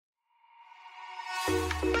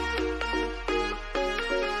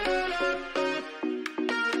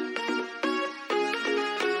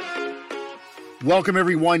Welcome,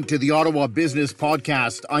 everyone, to the Ottawa Business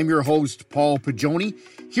Podcast. I'm your host, Paul Pagioni.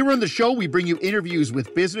 Here on the show, we bring you interviews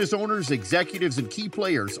with business owners, executives, and key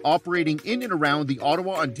players operating in and around the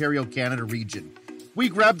Ottawa, Ontario, Canada region. We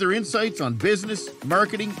grab their insights on business,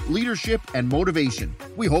 marketing, leadership, and motivation.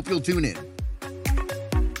 We hope you'll tune in.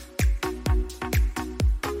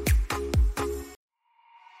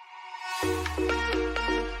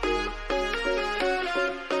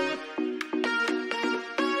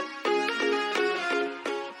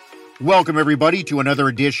 Welcome, everybody, to another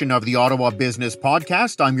edition of the Ottawa Business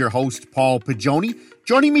Podcast. I'm your host, Paul Pagioni.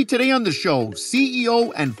 Joining me today on the show,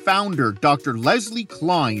 CEO and founder, Dr. Leslie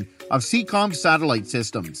Klein of Seacom Satellite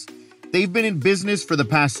Systems. They've been in business for the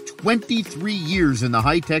past 23 years in the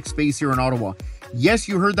high-tech space here in Ottawa. Yes,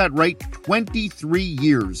 you heard that right, 23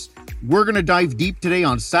 years. We're going to dive deep today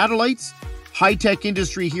on satellites, high-tech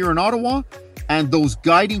industry here in Ottawa, and those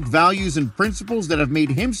guiding values and principles that have made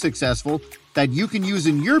him successful that you can use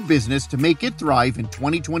in your business to make it thrive in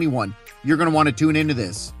 2021. You're going to want to tune into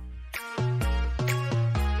this.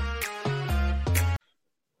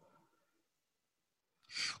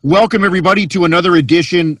 Welcome, everybody, to another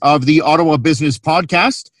edition of the Ottawa Business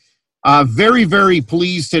Podcast. Very, very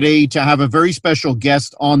pleased today to have a very special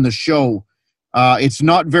guest on the show. It's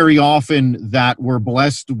not very often that we're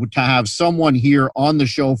blessed to have someone here on the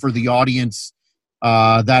show for the audience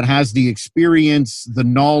that has the experience, the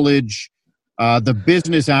knowledge, the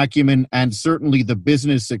business acumen, and certainly the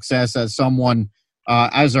business success as someone,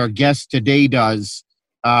 as our guest today does.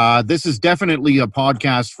 This is definitely a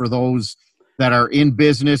podcast for those that are in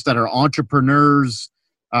business, that are entrepreneurs,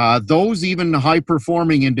 those even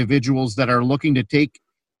high-performing individuals that are looking to take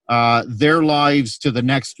their lives to the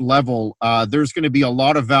next level. There's going to be a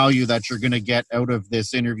lot of value that you're going to get out of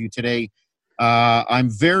this interview today.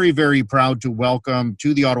 I'm very, very proud to welcome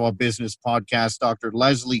to the Ottawa Business Podcast, Dr.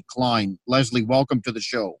 Leslie Klein. Leslie, welcome to the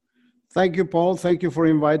show. Thank you, Paul. Thank you for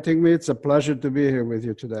inviting me. It's a pleasure to be here with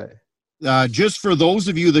you today. Just for those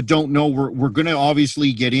of you that don't know, we're going to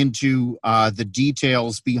obviously get into the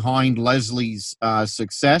details behind Leslie's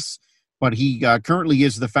success, but he currently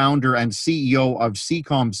is the founder and CEO of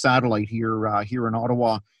Seacom Satellite here in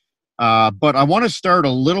Ottawa. But I want to start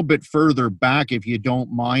a little bit further back, if you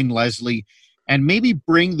don't mind, Leslie, and maybe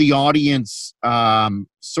bring the audience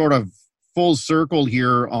sort of full circle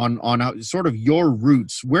here on sort of your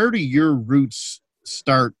roots. Where do your roots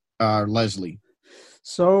start, Leslie?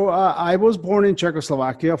 So I was born in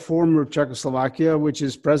Czechoslovakia, former Czechoslovakia, which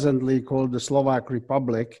is presently called the Slovak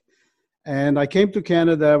Republic. And I came to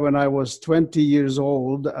Canada when I was 20 years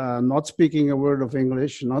old, not speaking a word of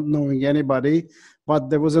English, not knowing anybody. But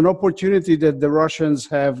there was an opportunity that the Russians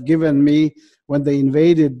have given me when they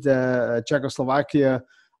invaded Czechoslovakia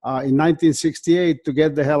in 1968 to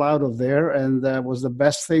get the hell out of there. And that was the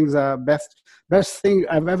best thing I've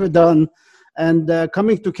ever done. And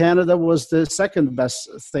coming to Canada was the second best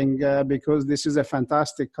thing because this is a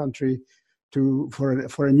fantastic country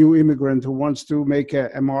for a new immigrant who wants to make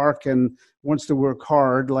a mark and wants to work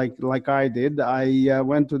hard like I did. I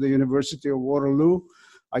went to the University of Waterloo.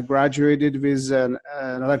 I graduated with an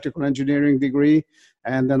electrical engineering degree,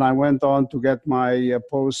 and then I went on to get my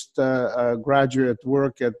post-graduate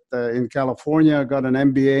work in California, got an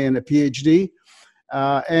MBA and a PhD,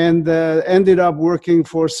 and ended up working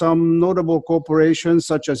for some notable corporations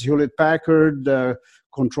such as Hewlett-Packard,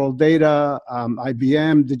 Control Data,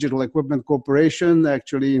 IBM, Digital Equipment Corporation,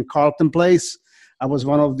 actually in Carleton Place. I was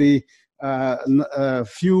one of the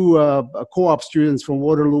few co-op students from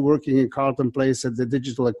Waterloo working in Carleton Place at the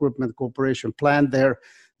Digital Equipment Corporation plant there.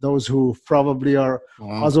 Those who probably are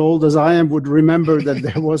as old as I am would remember that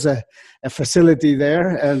there was a facility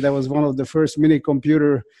there, and that was one of the first mini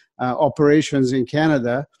computer operations in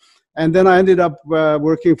Canada. And then I ended up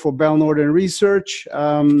working for Bell Northern Research,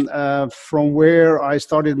 from where I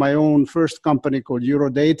started my own first company called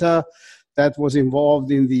Eurodata that was involved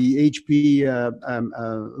in the HP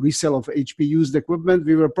resale of HP used equipment.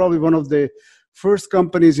 We were probably one of the first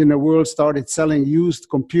companies in the world started selling used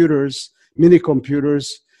computers, mini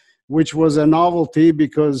computers, which was a novelty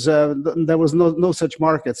because there was no such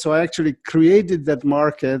market. So I actually created that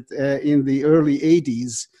market in the early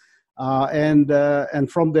 80s. And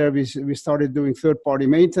from there, we started doing third-party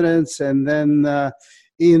maintenance. And then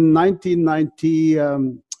in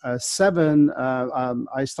 1997,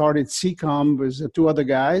 I started Seacom with two other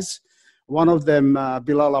guys. One of them,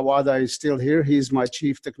 Bilal Awada, is still here. He's my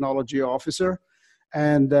chief technology officer.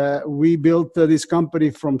 And we built this company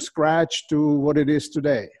from scratch to what it is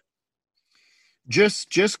today.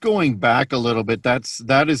 Just going back a little bit, it's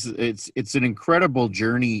an incredible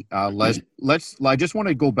journey. I just want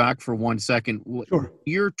to go back for 1 second. Sure.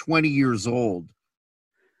 You're 20 years old.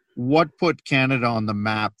 What put Canada on the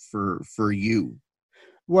map for you?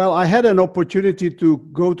 Well, I had an opportunity to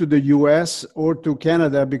go to the U.S. or to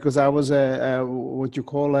Canada because I was what you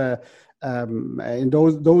call in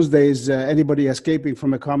those days, anybody escaping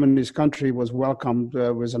from a communist country was welcomed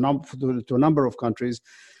to a number of countries.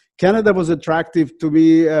 Canada was attractive to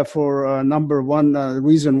me for number one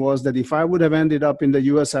reason was that if I would have ended up in the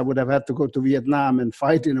U.S., I would have had to go to Vietnam and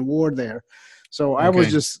fight in a war there. So I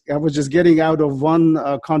was just getting out of one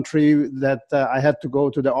country that I had to go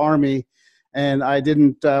to the army, and I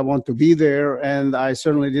didn't want to be there, and I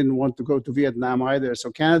certainly didn't want to go to Vietnam either.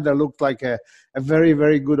 So Canada looked like a very,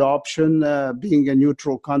 very good option, being a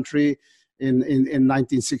neutral country in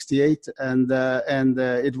 1968, and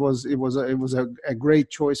it was a great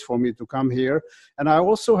choice for me to come here. And I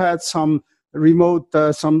also had some remote,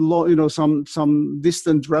 some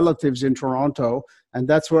distant relatives in Toronto, and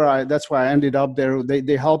that's why I ended up there.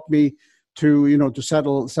 They helped me to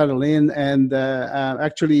settle in, and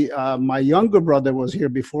actually my younger brother was here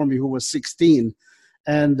before me, who was 16,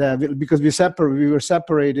 and because we were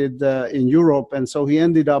separated in Europe, and so he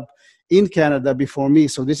ended up in Canada before me.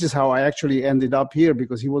 So this is how I actually ended up here,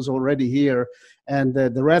 because he was already here, and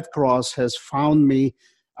the Red Cross has found me.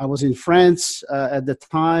 I was in France at the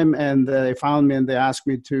time, and they found me and they asked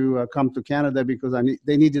me to come to Canada because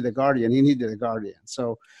they needed a guardian. He needed a guardian.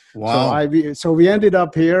 So, wow. So we ended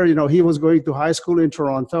up here. He was going to high school in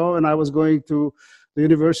Toronto, and I was going to the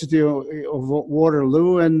University of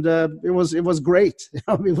Waterloo, and it was great.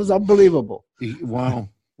 It was unbelievable. Wow.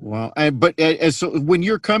 Wow. So when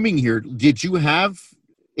you're coming here, did you have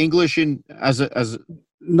English as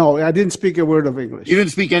No, I didn't speak a word of English. You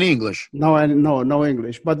didn't speak any English? No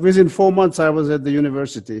English. But within 4 months, I was at the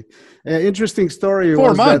university. Interesting story.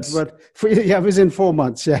 4 months? Within 4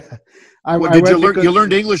 months, yeah. You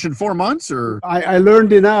learned English in 4 months, or? I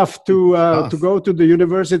learned enough to go to the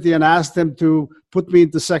university and ask them to put me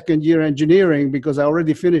into second year engineering, because I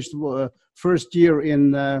already finished first year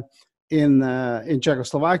in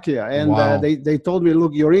Czechoslovakia. And wow. They told me,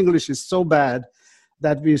 look, your English is so bad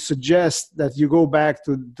that we suggest that you go back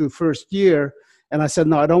to first year. And I said,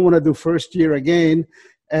 no, I don't want to do first year again.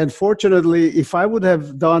 And fortunately, if I would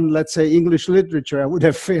have done, let's say, English literature, I would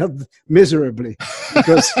have failed miserably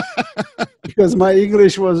because my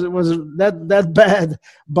English was that bad.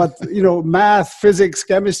 But, math, physics,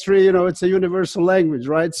 chemistry, it's a universal language,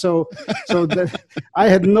 right? So I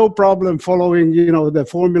had no problem following, the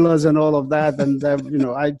formulas and all of that. And,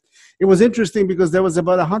 it was interesting because there was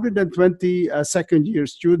about 120 second-year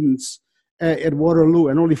students at Waterloo,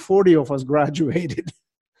 and only 40 of us graduated.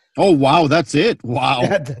 Oh, wow, that's it. Wow.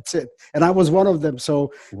 Yeah, that's it. And I was one of them.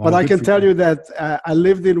 So, wow, but I can tell you that I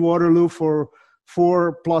lived in Waterloo for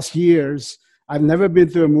 4+ years. I've never been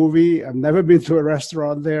to a movie. I've never been to a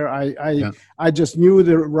restaurant there. I just knew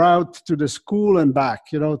the route to the school and back,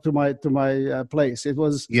 to my place. It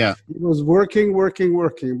was working,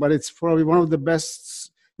 but it's probably one of the best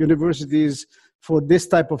universities for this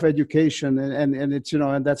type of education, and it's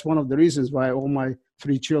and that's one of the reasons why all my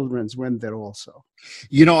 3 children went there also.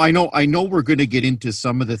 I know we're going to get into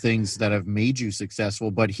some of the things that have made you successful,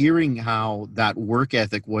 but hearing how that work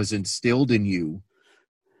ethic was instilled in you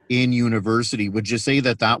in university, would you say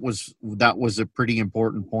that was a pretty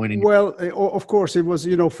important point? Well, of course it was.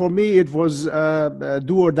 For me it was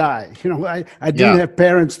do or die. I didn't have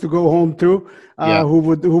parents to go home to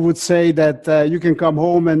who would say that you can come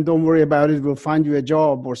home and don't worry about it, we'll find you a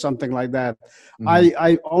job or something like that. Mm-hmm.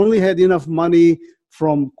 I only had enough money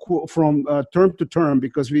from term to term,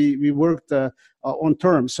 because we worked on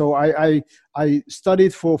term. So I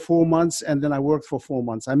studied for 4 months, and then I worked for 4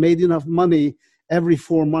 months. I made enough money every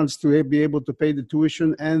 4 months to be able to pay the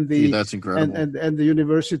tuition and that's incredible. And the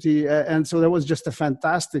university. And so that was just a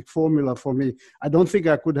fantastic formula for me. I don't think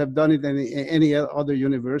I could have done it in any other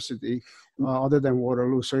university other than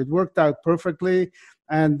Waterloo. So it worked out perfectly.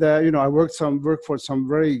 And, I worked for some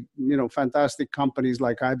very, fantastic companies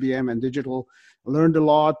like IBM and Digital, learned a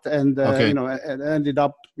lot, and, and ended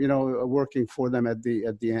up, working for them at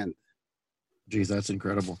the end. Geez, that's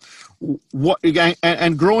incredible. What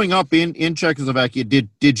and growing up in Czechoslovakia,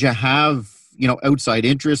 did you have outside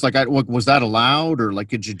interests? Like, was that allowed, or like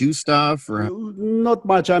could you do stuff? Or not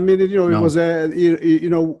much. I mean, it was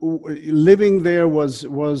living there was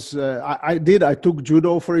I took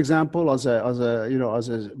judo, for example, as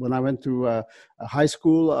when I went to high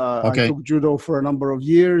school. I took judo for a number of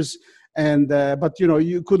years. And but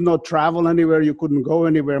you could not travel anywhere, you couldn't go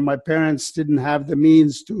anywhere. My parents didn't have the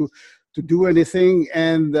means to do anything.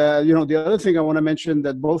 And the other thing I want to mention,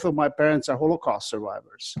 that both of my parents are Holocaust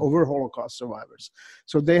survivors, Holocaust survivors.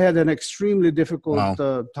 So they had an extremely difficult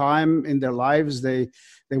time in their lives. They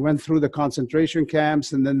went through the concentration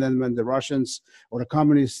camps, and then when the Russians or the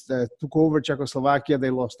communists took over Czechoslovakia, they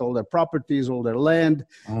lost all their properties, all their land.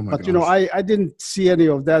 Oh my but gosh. I didn't see any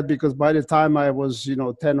of that, because by the time I was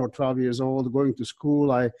 10 or 12 years old, going to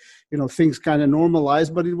school, things kind of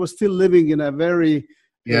normalized, but it was still living in a very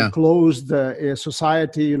closed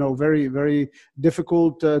society, very, very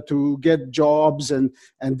difficult to get jobs, and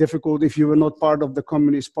difficult if you were not part of the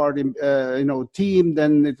Communist Party, team,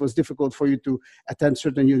 then it was difficult for you to attend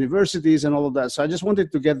certain universities and all of that. So I just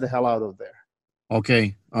wanted to get the hell out of there.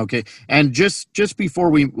 Okay. And just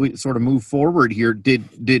before we sort of move forward here,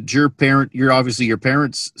 did your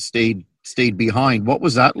parents stayed behind? What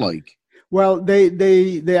was that like? Well,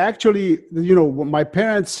 they actually, my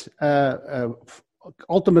parents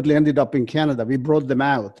ultimately ended up in Canada. We brought them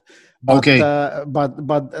out. But,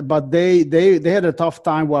 but they had a tough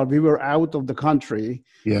time while we were out of the country.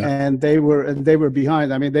 Yeah. And they were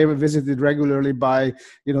behind. I mean, they were visited regularly by,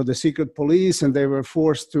 the secret police, and they were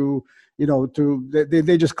forced to,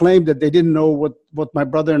 they just claimed that they didn't know what my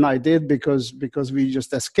brother and I did because we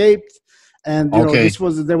just escaped. And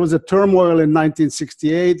there was a turmoil in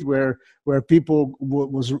 1968 where people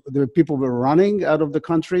were running out of the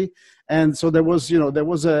country, and so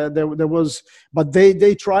but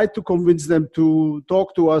they tried to convince them to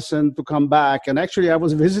talk to us and to come back. And actually, I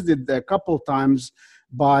was visited a couple of times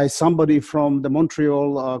by somebody from the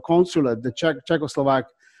Montreal consulate, the Czechoslovak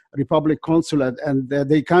Republic consulate, and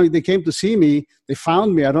they came to see me. They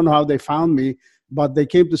found me. I don't know how they found me, but they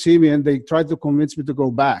came to see me, and they tried to convince me to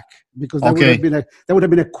go back, because that would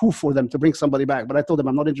have been a coup for them to bring somebody back. But I told them,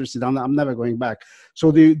 I'm not interested. I'm never going back.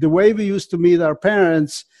 So the way we used to meet our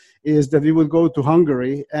parents is that we would go to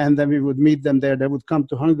Hungary, and then we would meet them there. They would come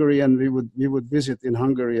to Hungary, and we would visit in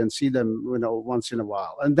Hungary and see them, once in a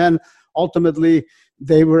while. And then ultimately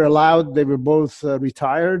they were both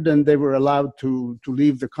retired, and they were allowed to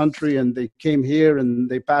leave the country, and they came here, and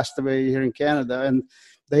they passed away here in Canada. And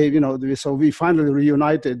so we finally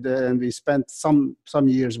reunited, and we spent some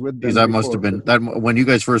years with them. That must have been that when you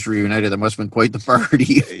guys first reunited. That must have been quite the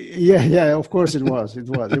party. Yeah, of course it was. It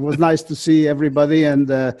was nice to see everybody, and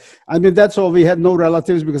I mean, that's all. We had no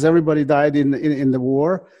relatives because everybody died in the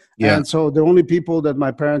war. Yeah. And so the only people that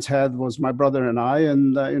my parents had was my brother and I,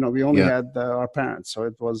 and we only had our parents. So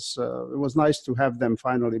it was nice to have them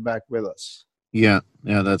finally back with us. Yeah,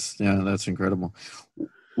 that's incredible.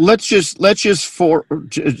 Let's just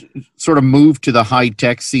sort of move to the high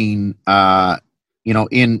tech scene.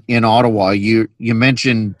 In Ottawa. You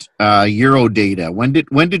mentioned Eurodata.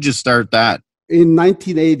 When did you start that? In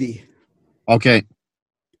 1980. Okay.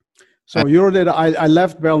 So Eurodata, I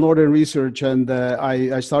left Bell Northern Research, and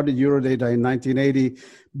I started Eurodata in 1980,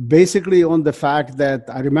 basically on the fact that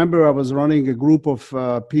I remember I was running a group of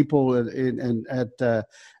people at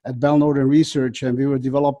Bell Northern Research, and we were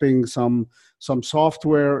developing some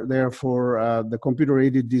software there for the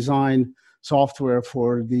computer-aided design software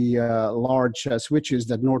for the large switches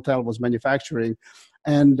that Nortel was manufacturing.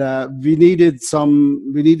 And we needed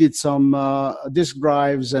some disk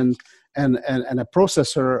drives and a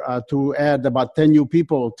processor to add about 10 new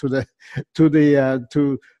people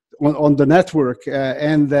on the network,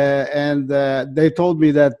 and they told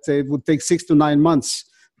me that it would take 6 to 9 months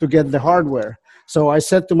to get the hardware. So I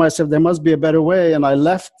said to myself, there must be a better way, and I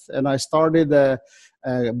left and I started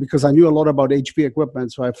because I knew a lot about HP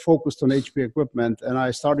equipment, so I focused on HP equipment, and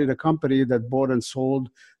I started a company that bought and sold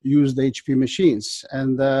used HP machines,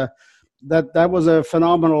 and that was a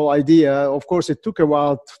phenomenal idea. Of course, it took a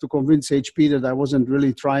while to convince HP that I wasn't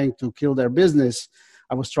really trying to kill their business.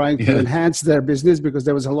 I was trying to enhance their business, because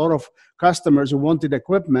there was a lot of customers who wanted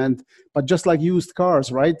equipment, but just like used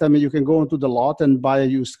cars, right? I mean, you can go into the lot and buy a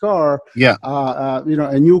used car. Yeah.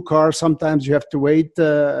 A new car, sometimes you have to wait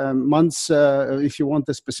months if you want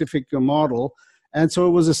a specific model. And so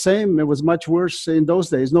it was the same. It was much worse in those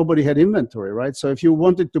days. Nobody had inventory, right? So if you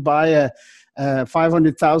wanted to buy a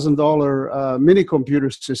 $500,000 mini computer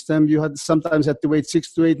system, you sometimes had to wait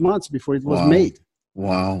 6 to 8 months before it was made.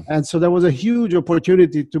 Wow. And so there was a huge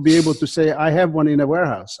opportunity to be able to say, I have one in a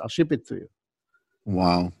warehouse. I'll ship it to you.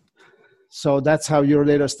 Wow. So that's how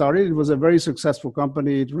Eurodata started. It was a very successful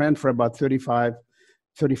company. It ran for about 35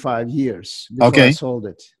 years before I sold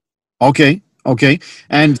it. Okay.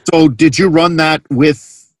 And so did you run that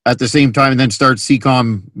at the same time and then start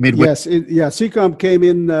CCOM midway? Yes. CCOM came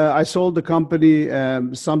in. I sold the company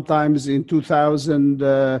sometimes in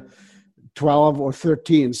 2012 or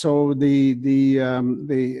 13. So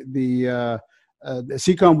the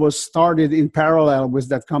Seacom was started in parallel with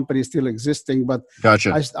that company still existing, but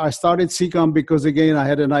Gotcha. I started Seacom because, again, I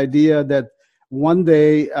had an idea that one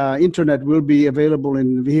day internet will be available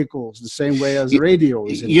in vehicles the same way as radio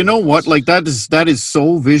is in You know what? vehicles. Like that is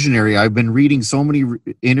so visionary. I've been reading so many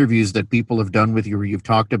interviews that people have done with you where you've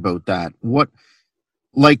talked about that. What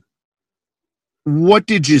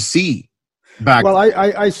did you see back? Well,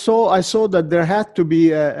 I saw that there had to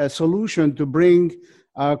be a solution to bring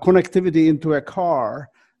connectivity into a car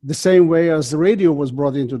the same way as the radio was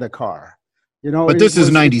brought into the car. But this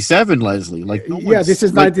is 97, Leslie. This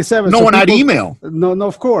is 97. No one had email. No,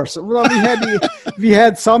 of course. Well, we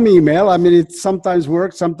had some email. I mean, it sometimes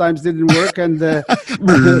worked, sometimes didn't work, and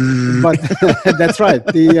but that's right.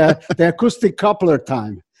 The acoustic coupler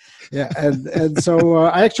time. Yeah, and so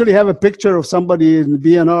I actually have a picture of somebody in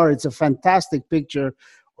VNR. It's a fantastic picture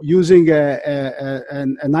using a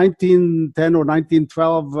 1910 or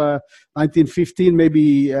 1912, 1915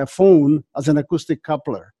 maybe phone as an acoustic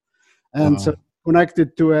coupler. And so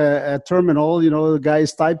connected to a terminal, the guy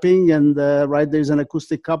is typing, and right there's an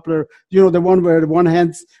acoustic coupler. The one where one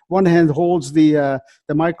hand holds the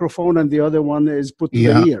microphone and the other one is put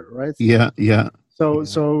to the ear, right? Yeah.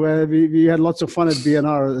 So we had lots of fun at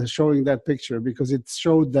BNR showing that picture because it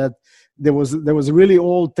showed that there was really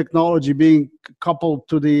old technology being coupled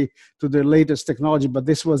to the latest technology, but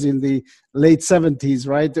this was in the late 70s,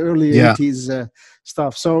 right? Early 80s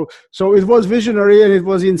stuff. So it was visionary, and it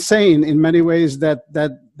was insane in many ways that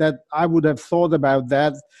I would have thought about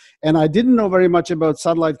that. And I didn't know very much about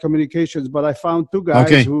satellite communications, but I found two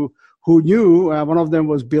guys who knew. One of them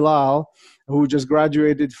was Bilal, who just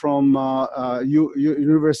graduated from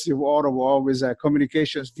University of Ottawa with a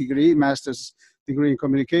communications degree, master's degree in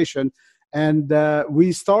communication. And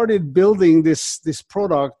we started building this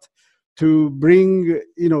product to bring,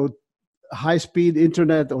 high-speed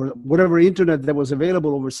internet or whatever internet that was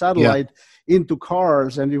available over satellite into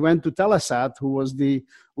cars. And we went to Telesat, who was the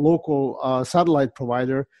local satellite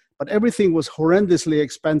provider, but everything was horrendously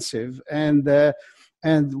expensive.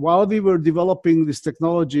 And while we were developing this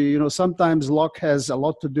technology, sometimes luck has a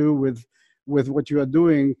lot to do with what you are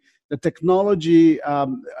doing. The technology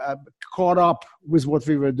caught up with what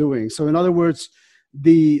we were doing. So in other words,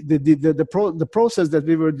 the process that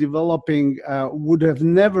we were developing would have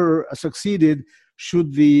never succeeded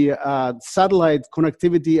should the satellite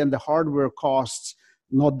connectivity and the hardware costs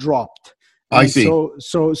not dropped. I see.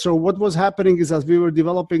 So what was happening is, as we were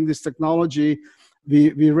developing this technology,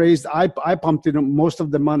 we raised, I pumped in most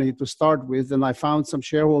of the money to start with, and I found some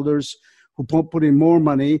shareholders who put in more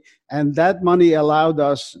money, and that money allowed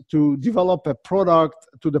us to develop a product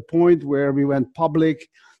to the point where we went public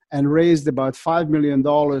and raised about $5 million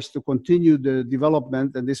to continue the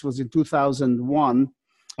development, and this was in 2001.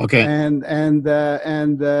 Okay. And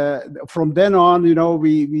from then on,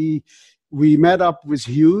 we met up with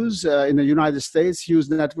Hughes in the United States, Hughes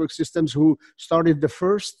Network Systems, who started the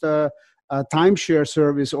first timeshare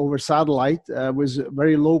service over satellite with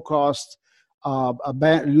very low cost, low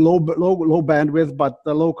bandwidth, but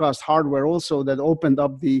the low cost hardware also that opened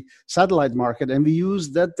up the satellite market. And we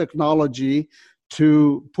used that technology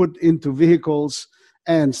to put into vehicles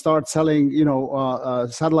and start selling,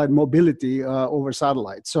 satellite mobility over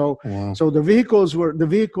satellite. So the vehicles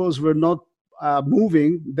were not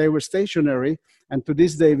moving; they were stationary. And to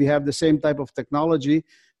this day, we have the same type of technology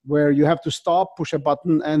where you have to stop, push a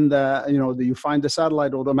button, and you find the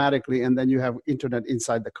satellite automatically, and then you have internet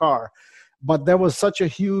inside the car. But there was such a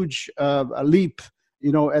huge leap,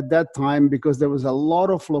 at that time, because there was a lot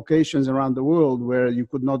of locations around the world where you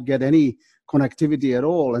could not get any connectivity at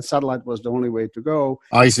all, and satellite was the only way to go.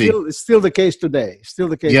 I see. It's still the case today.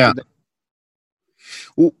 Today.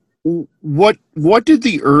 What did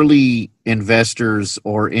the early investors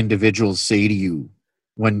or individuals say to you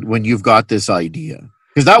when you've got this idea?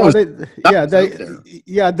 Because they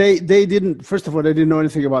didn't. First of all, they didn't know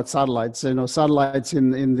anything about satellites. Satellites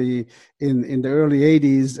in the early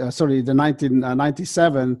 80s. The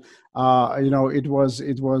 1997.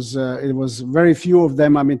 It was very few of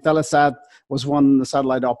them. I mean, Telesat was one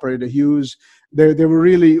satellite operator. Hughes. They were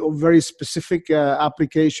really very specific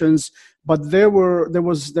applications. But there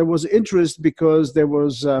was interest because there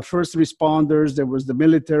was first responders, there was the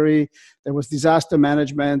military, there was disaster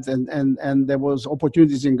management, and there was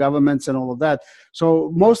opportunities in governments and all of that.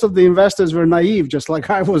 So most of the investors were naive, just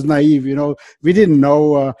like I was naive. We didn't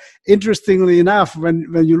know. Interestingly enough, when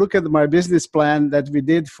you look at my business plan that we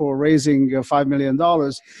did for raising $5 million,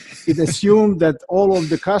 it assumed that all of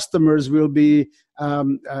the customers will be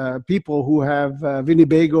people who have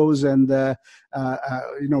Winnebagos and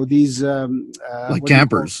these like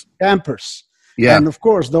campers. Campers. Yeah. And of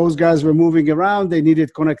course, those guys were moving around. They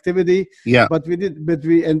needed connectivity. Yeah. But we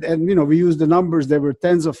used the numbers. There were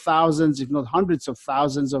tens of thousands, if not hundreds of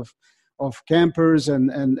thousands of campers and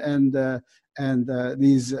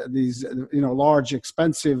these large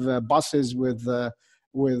expensive buses with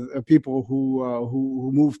people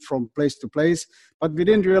who moved from place to place. But we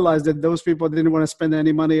didn't realize that those people didn't want to spend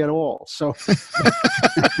any money at all. So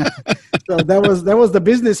so that was the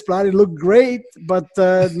business plan. It looked great, but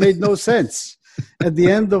it made no sense. At the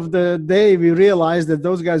end of the day, we realized that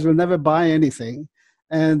those guys will never buy anything.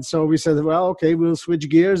 And so we said, well, okay, we'll switch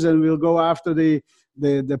gears and we'll go after the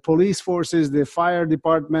police forces, the fire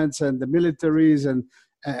departments, and the militaries and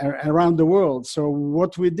around the world. So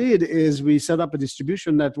what we did is we set up a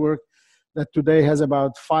distribution network that today has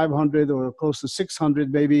about 500 or close to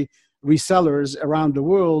 600 maybe resellers around the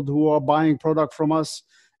world who are buying product from us.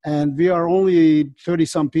 And we are only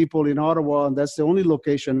 30-some people in Ottawa, and that's the only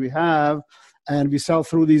location we have. And we sell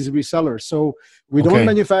through these resellers. So we don't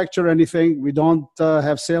manufacture anything. We don't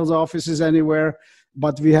have sales offices anywhere,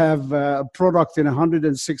 but we have a product in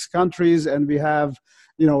 106 countries, and we have,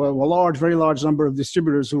 a very large number of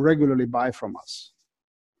distributors who regularly buy from us.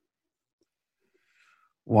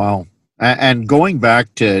 Wow. And going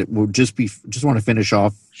back to, just want to finish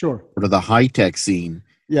off sort of the high-tech scene.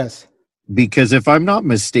 Yes. Because if I'm not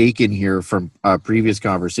mistaken here from a previous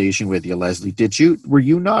conversation with you, Leslie, were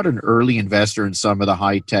you not an early investor in some of the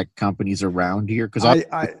high-tech companies around here? Because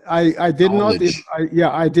I did not.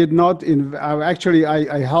 I did not. Actually,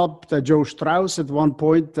 I helped Joe Strauss at one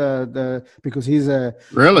point because he's a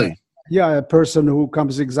person who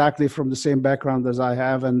comes exactly from the same background as I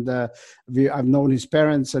have, and I've known his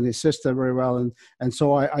parents and his sister very well, and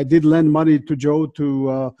so I did lend money to Joe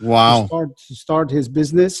to start his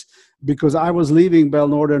business, because I was leaving Bell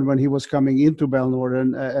Northern when he was coming into Bell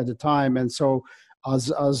Northern at the time, and so I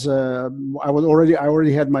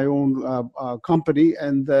already had my own company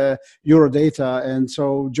and Eurodata, and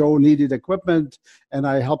so Joe needed equipment, and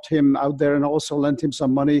I helped him out there and also lent him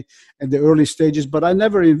some money in the early stages. But I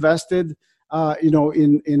never invested,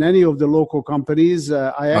 in any of the local companies.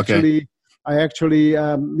 I actually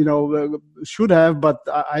should have, but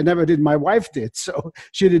I never did. My wife did, so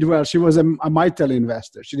she did well. She was a Mitel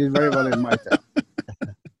investor. She did very well in Mitel.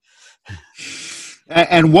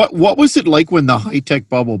 And what was it like when the high-tech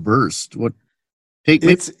bubble burst? It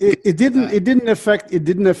didn't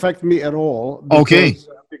affect me at all.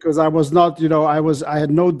 Because I was not, I had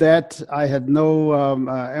no debt. I had no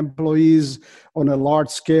employees on a large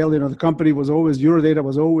scale. The company was always, Eurodata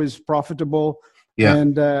was always profitable. Yeah.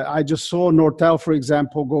 And I just saw Nortel, for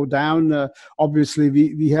example, go down. Obviously,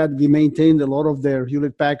 we maintained a lot of their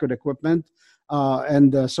Hewlett-Packard equipment,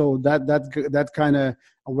 so that kind of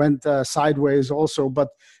went sideways also. But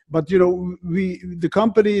all the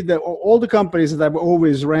companies that I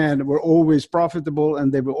always ran were always profitable,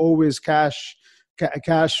 and they were always cash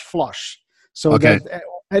flush. So that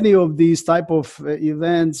any of these type of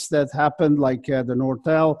events that happened, like the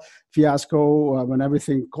Nortel fiasco, when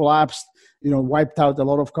everything collapsed, wiped out a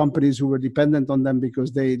lot of companies who were dependent on them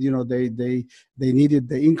because they needed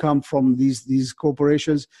the income from these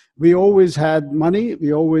corporations. We always had money.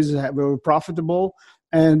 We were profitable.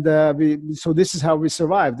 And so this is how we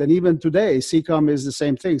survived. And even today, Seacom is the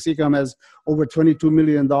same thing. Seacom has over $22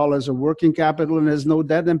 million of working capital and has no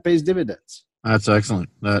debt and pays dividends. That's excellent.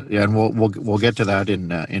 And we'll get to that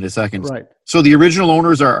in a second. Right. So the original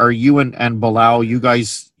owners are you and Bilal. You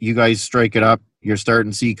guys strike it up. You're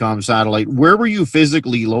starting Seacom Satellite. Where were you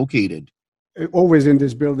physically located? Always in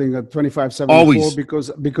this building at 2574. Always.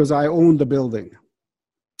 Because I own the building.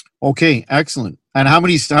 Okay, excellent. And how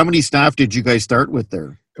many staff did you guys start with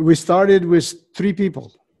there? We started with 3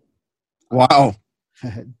 people. Wow.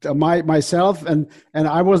 Myself and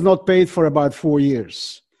I was not paid for about 4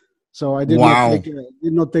 years. So I did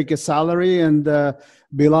not take a salary, and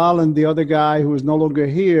Bilal and the other guy who is no longer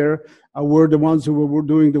here were the ones who were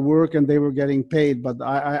doing the work, and they were getting paid. But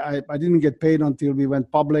I didn't get paid until we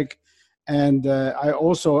went public, and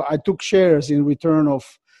I took shares in return of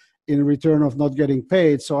not getting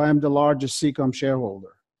paid. So I am the largest Seacom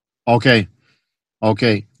shareholder. Okay.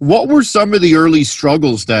 What were some of the early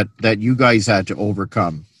struggles that you guys had to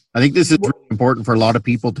overcome? I think this is really important for a lot of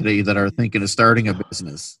people today that are thinking of starting a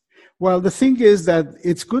business. Well, the thing is that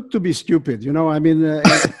it's good to be stupid, I mean,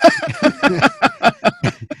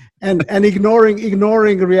 and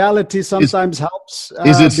ignoring reality sometimes helps.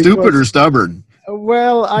 Is it stupid or stubborn?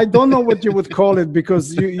 Well, I don't know what you would call it,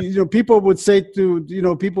 because people would say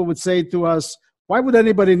to us, why would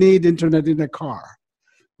anybody need internet in a car,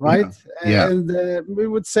 right? Yeah. And we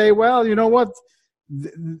would say, well, you know what?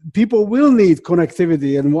 people will need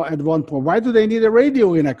connectivity at one point. Why do they need a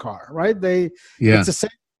radio in a car, right? It's the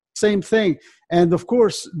same thing. And of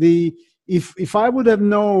course, if I would have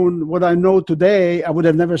known what I know today, I would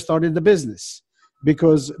have never started the business,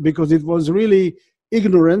 because it was really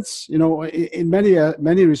ignorance, in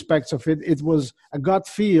many respects of it. It was a gut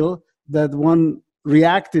feel that one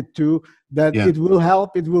reacted to, that it will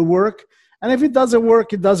help, it will work. And if it doesn't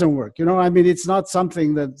work, it doesn't work. It's not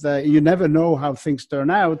something that you never know how things turn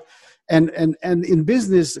out. And in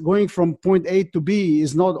business, going from point A to B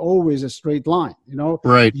is not always a straight line.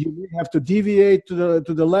 Right. You have to deviate to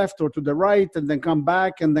the left or to the right, and then come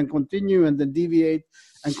back, and then continue, and then deviate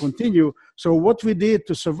and continue. So what we did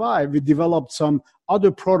to survive, we developed some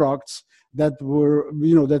other products that were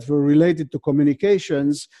related to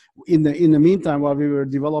communications in the meantime, while we were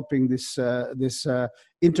developing this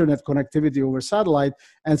internet connectivity over satellite.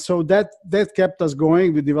 And so that kept us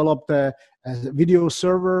going. We developed a video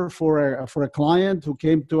server for a client who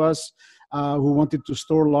came to us, who wanted to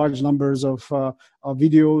store large numbers of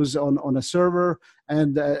videos on a server,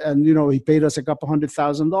 and he paid us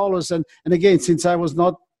 $200,000. And again, since I was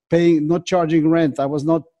not charging rent, I was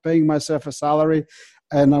not paying myself a salary,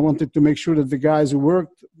 and I wanted to make sure that the guys who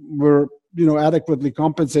worked were adequately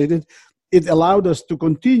compensated. It allowed us to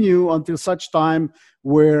continue until such time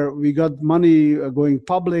where we got money going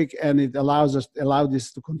public, and it allowed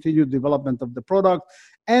us to continue development of the product.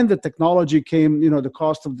 And the technology came, the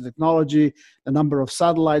cost of the technology, the number of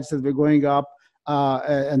satellites that were going up,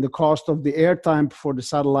 and the cost of the airtime for the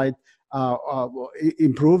satellite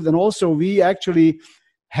improved. And also, we actually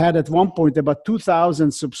had at one point about 2,000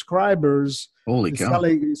 subscribers. Holy cow.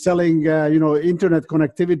 Selling internet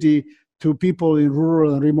connectivity to people in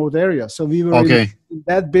rural and remote areas. So we were in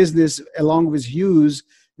that business along with Hughes.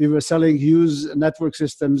 We were selling Hughes Network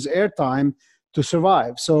Systems airtime to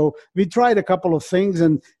survive. So we tried a couple of things,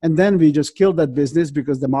 and then we just killed that business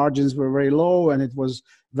because the margins were very low, and it was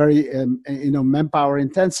very manpower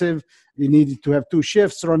intensive. We needed to have 2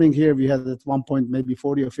 shifts running here. We had at one point maybe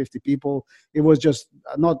 40 or 50 people. It was just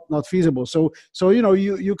not feasible. So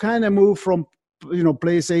you kind of move from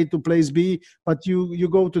place A to place B, but you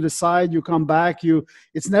go to the side, you come back.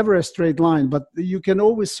 It's never a straight line, but you can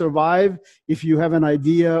always survive if you have an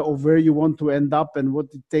idea of where you want to end up and what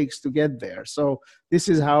it takes to get there. So this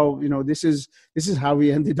is how this is how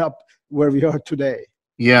we ended up where we are today.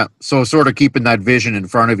 Yeah. So sort of keeping that vision in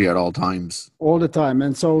front of you at all times. All the time.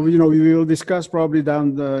 And so, we will discuss probably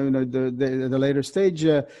down the later stage.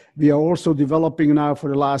 We are also developing now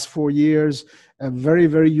for the last 4 years a very,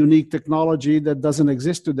 very unique technology that doesn't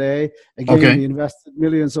exist today. Again, we invested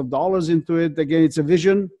millions of dollars into it. Again, it's a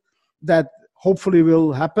vision that hopefully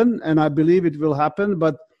will happen, and I believe it will happen.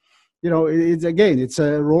 But, it's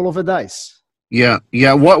a roll of a dice. Yeah.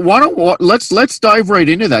 Let's dive right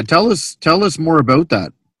into that. Tell us more about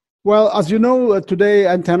that. Well, as you know, today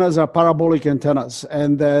antennas are parabolic antennas,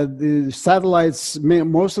 and the satellites,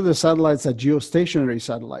 most of the satellites are geostationary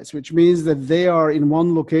satellites, which means that they are in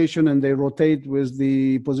one location and they rotate with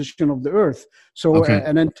the position of the Earth. So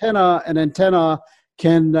an antenna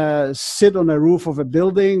can sit on a roof of a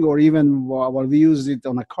building, or even while we use it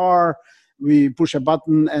on a car. We push a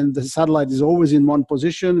button and the satellite is always in one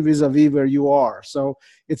position vis-a-vis where you are. So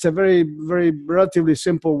it's a very, very relatively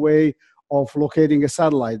simple way of locating a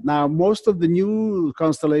satellite. Now, most of the new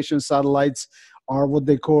constellation satellites are what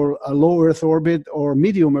they call a low Earth orbit or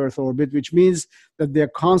medium Earth orbit, which means that they're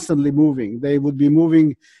constantly moving. They would be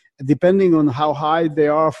moving, depending on how high they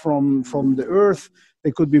are from the Earth,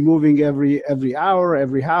 they could be moving every hour,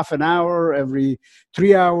 every half an hour, every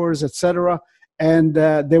 3 hours, etc. And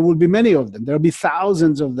there will be many of them. There will be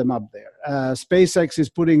thousands of them up there. SpaceX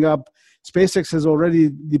has already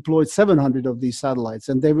deployed 700 of these satellites,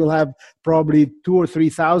 and they will have probably 2,000 or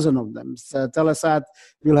 3,000 of them. Telesat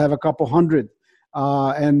will have a couple hundred,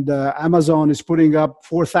 and Amazon is putting up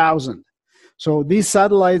 4,000. So these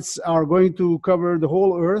satellites are going to cover the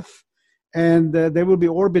whole Earth, and they will be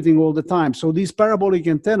orbiting all the time. So these parabolic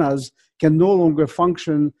antennas can no longer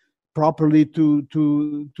function properly to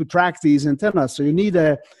track these antennas. So you need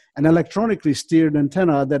an electronically steered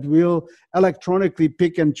antenna that will electronically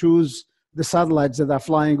pick and choose the satellites that are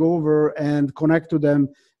flying over and connect to them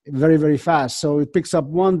very, very fast. So it picks up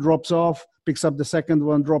one, drops off, picks up the second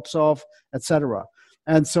one, drops off, etc.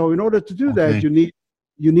 And so in order to do that, you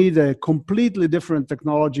need a completely different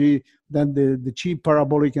technology than the cheap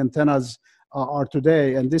parabolic antennas are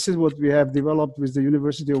today. And this is what we have developed with the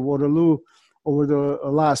University of Waterloo over the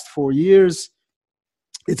last 4 years.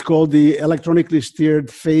 It's called the electronically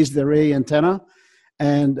steered phased array antenna,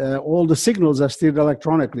 and all the signals are steered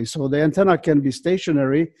electronically. So the antenna can be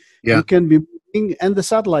stationary. Yeah. You can be moving and the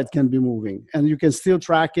satellite can be moving, and you can still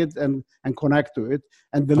track it and connect to it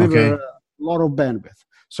and deliver Okay. a lot of bandwidth.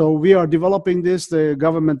 So we are developing this. The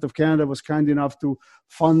government of Canada was kind enough to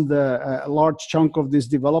fund a large chunk of this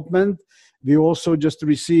development. We also just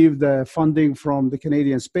received funding from the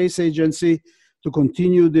Canadian Space Agency to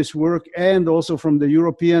continue this work, and also from the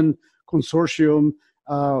European consortium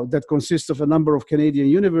that consists of a number of Canadian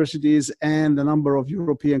universities and a number of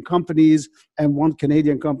European companies, and one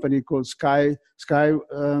Canadian company called Sky. Let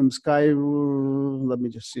me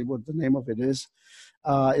just see what the name of it is.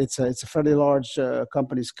 It's a fairly large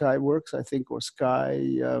company, Skyworks, I think, or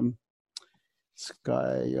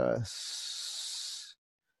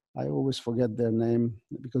I always forget their name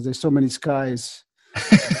because there's so many skies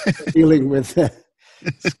dealing with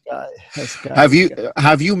sky.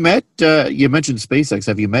 Have you met? You mentioned SpaceX.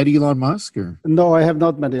 Have you met Elon Musk or? No, I have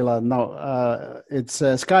not met Elon. No, it's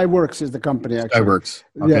Skyworks is the company actually. Skyworks.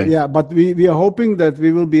 Okay. Yeah. But we are hoping that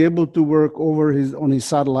we will be able to work on his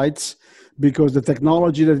satellites, because the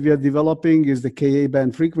technology that we are developing is the Ka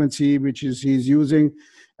band frequency, which he's using.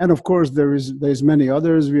 And of course, there's many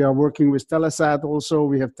others. We are working with Telesat also.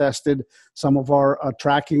 We have tested some of our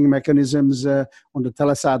tracking mechanisms on the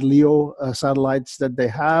Telesat LEO satellites that they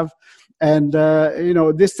have. And,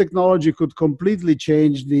 this technology could completely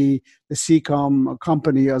change the CCOM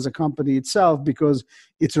company as a company itself, because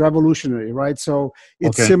it's revolutionary, right? So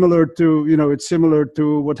it's similar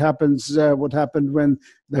to what happened when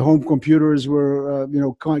the home computers were,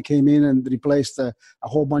 came in and replaced a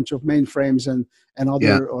whole bunch of mainframes and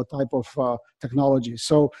other type of technology.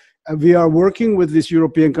 So we are working with this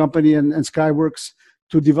European company and Skyworks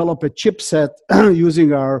to develop a chipset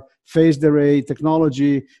using our phased array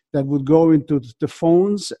technology that would go into the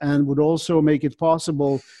phones and would also make it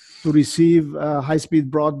possible to receive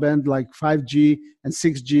high-speed broadband like 5G and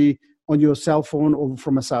 6G on your cell phone or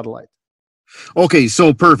from a satellite. Okay,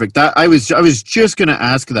 so perfect. I was just going to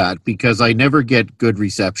ask that because I never get good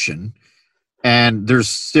reception, and there's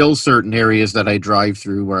still certain areas that I drive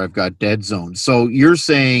through where I've got dead zones. So you're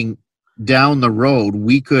saying down the road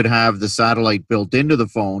we could have the satellite built into the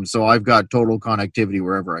phone, so I've got total connectivity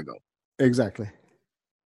wherever I go. Exactly.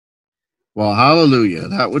 Well, hallelujah.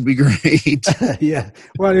 That would be great. Yeah.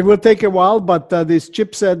 Well, it will take a while, but this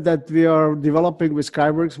chipset that we are developing with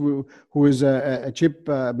Skyworks, who is a chip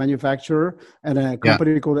manufacturer, and a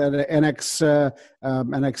company called NXC,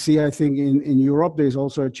 I think, in Europe. There's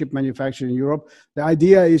also a chip manufacturer in Europe. The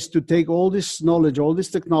idea is to take all this knowledge, all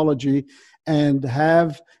this technology, and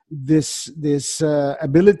have this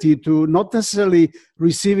ability to not necessarily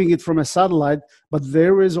receiving it from a satellite, but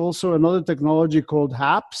there is also another technology called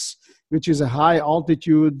HAPS, which is a high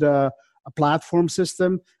altitude platform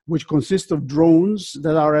system, which consists of drones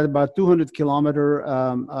that are at about 200 kilometer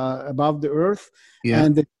above the Earth,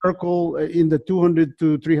 and they circle in the 200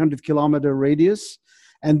 to 300 kilometer radius,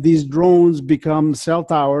 and these drones become cell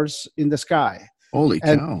towers in the sky. Holy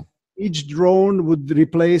cow. Each drone would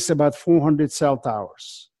replace about 400 cell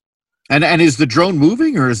towers. And is the drone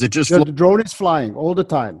moving, or is it just... The drone is flying all the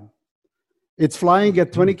time. It's flying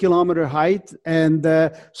at 20 kilometer height, and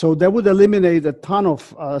so that would eliminate a ton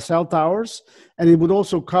of cell towers, and it would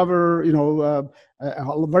also cover,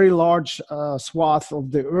 a very large swath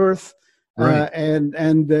of the Earth, right.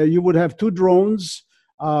 And you would have two drones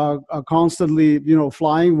constantly,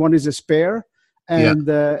 flying. One is a spare, and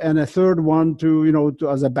a third one to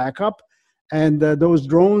as a backup, and those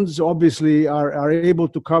drones obviously are able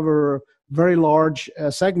to cover very large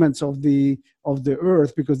segments of the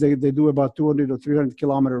Earth, because they do about 200 or 300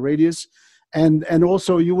 kilometer radius, and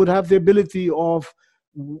also you would have the ability of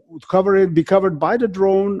be covered by the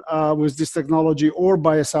drone with this technology, or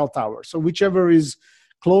by a cell tower. So whichever is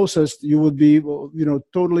closest, you would be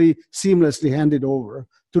totally seamlessly handed over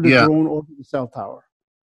to the drone or to the cell tower.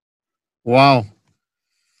 Wow.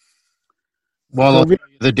 Well,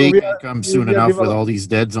 the day can't come soon enough with all these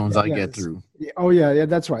dead zones I get through. Oh yeah,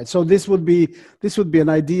 that's right. So this would be an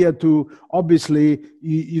idea to, obviously,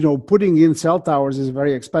 putting in cell towers is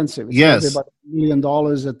very expensive. It's about $1 million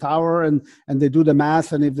a tower, and they do the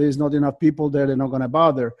math, and if there's not enough people there, they're not going to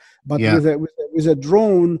bother. But with a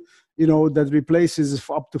drone, that replaces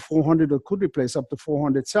up to 400, or could replace up to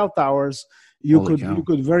 400 cell towers, you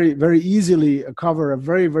could very, very easily cover a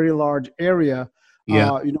very, very large area.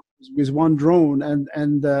 With one drone,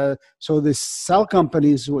 and so the cell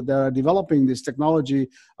companies that are developing this technology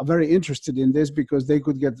are very interested in this, because they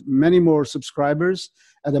could get many more subscribers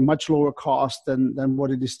at a much lower cost than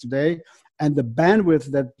what it is today, and the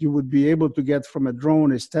bandwidth that you would be able to get from a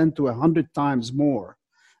drone is 10 to 100 times more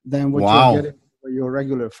than what you're getting for your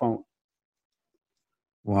regular phone.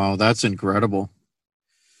 Wow, that's incredible.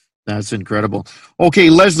 That's incredible.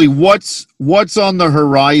 Okay, Leslie, what's on the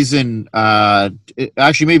horizon?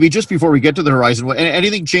 Actually, maybe just before we get to the horizon,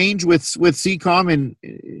 anything change with CCOM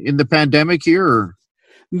in the pandemic here? Or?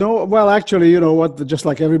 No, well, actually, you know what? Just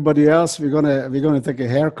like everybody else, we're gonna take a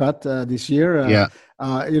haircut this year. Yeah.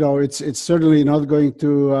 You know, it's certainly not going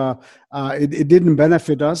to. It didn't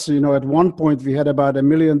benefit us. You know, at one point we had about $1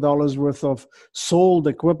 million worth of sold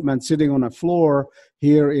equipment sitting on a floor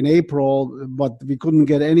here in April, but we couldn't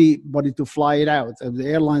get anybody to fly it out. The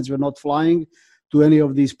airlines were not flying to any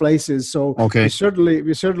of these places. So okay,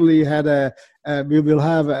 we certainly had we will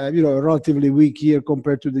have a relatively weak year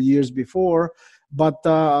compared to the years before. But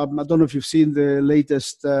I don't know if you've seen the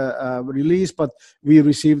latest release, but we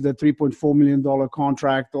received a $3.4 million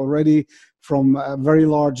contract already from a very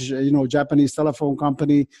large, Japanese telephone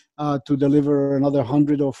company to deliver another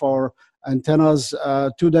 100 of our antennas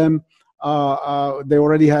to them. They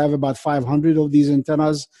already have about 500 of these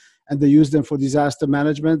antennas, and they use them for disaster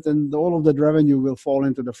management. And all of that revenue will fall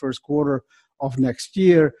into the first quarter of next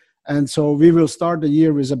year. And so we will start the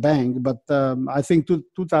year with a bang, but I think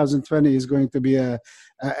 2020 is going to be a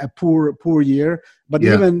poor year. But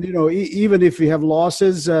yeah. even if we have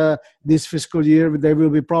losses this fiscal year, they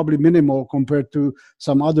will be probably minimal compared to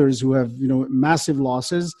some others who have massive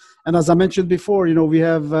losses. And as I mentioned before, we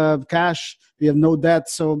have cash, we have no debt,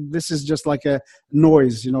 so this is just like a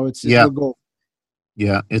noise. It will go.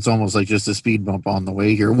 Yeah, it's almost like just a speed bump on the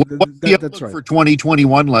way here. What's the outlook right. for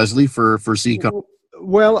 2021, Leslie, for CCOM?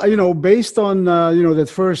 Well, based on that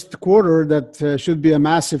first quarter, that should be a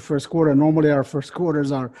massive first quarter. Normally, our first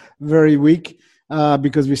quarters are very weak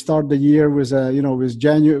because we start the year with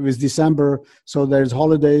with December. So there's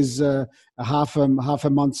holidays. Half a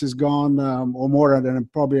month is gone, or more than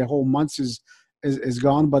probably a whole month is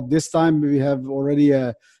gone. But this time we have already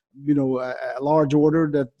a large order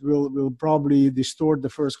that will probably distort the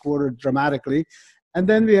first quarter dramatically. And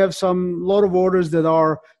then we have a lot of orders that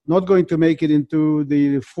are not going to make it into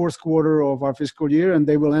the fourth quarter of our fiscal year, and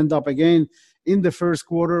they will end up again in the first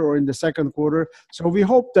quarter or in the second quarter. So we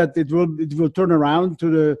hope that it will turn around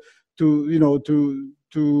to a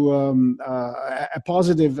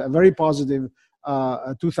very positive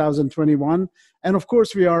 2021. And of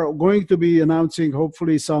course, we are going to be announcing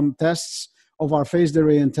hopefully some tests of our phased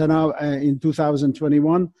array antenna in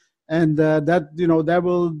 2021. And that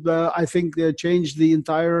will, I think, change the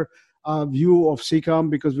entire view of CCOM,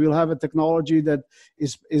 because we'll have a technology that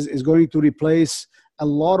is going to replace a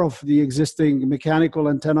lot of the existing mechanical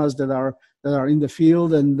antennas that are in the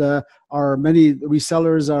field, and our many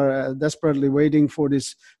resellers are desperately waiting for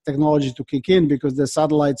this technology to kick in, because the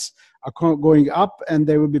satellites are going up and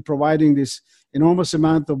they will be providing this enormous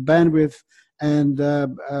amount of bandwidth, and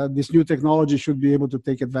this new technology should be able to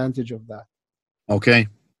take advantage of that. Okay.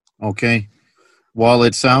 Well,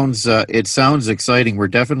 it sounds exciting. We're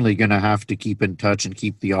definitely going to have to keep in touch and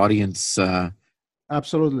keep the audience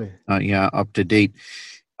absolutely up to date.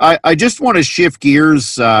 I just want to shift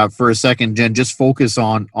gears for a second and just focus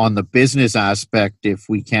on the business aspect, if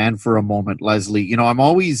we can, for a moment, Leslie. I'm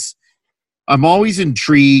always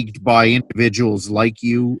intrigued by individuals like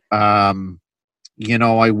you. I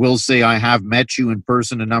will say I have met you in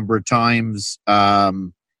person a number of times.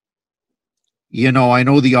 I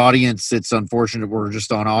know the audience, it's unfortunate we're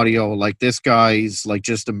just on audio. Like, this guy's like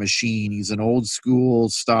just a machine. He's an old school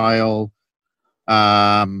style,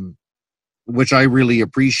 which I really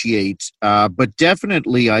appreciate. But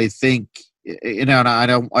definitely, I think, and I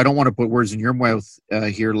don't want to put words in your mouth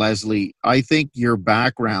here, Leslie. I think your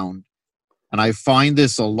background, and I find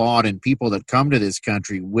this a lot in people that come to this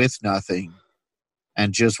country with nothing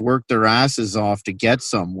and just work their asses off to get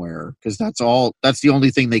somewhere, because that's the only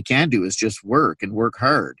thing they can do is just work and work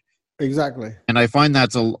hard. Exactly. And I find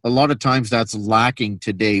that's a lot of times that's lacking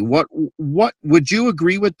today. What would you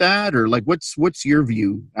agree with that, or like what's your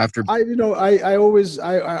view after? I always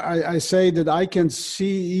say that I can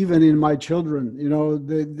see even in my children,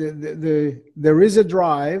 there is a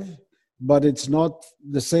drive, but it's not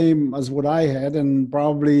the same as what I had, and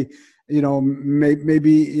probably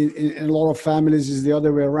maybe in a lot of families is the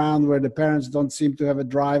other way around, where the parents don't seem to have a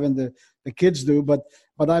drive and the kids do. But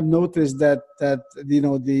I've noticed that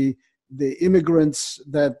the immigrants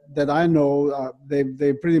that I know,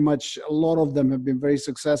 they pretty much, a lot of them have been very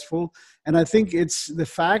successful. And I think it's the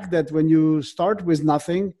fact that when you start with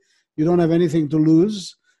nothing, you don't have anything to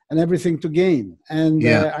lose and everything to gain. And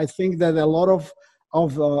I think that a lot of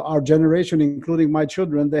our generation, including my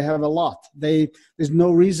children, they have a lot. There's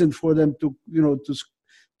no reason for them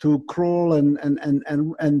to crawl and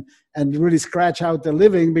and really scratch out a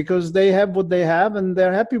living because they have what they have and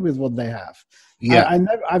they're happy with what they have. Yeah.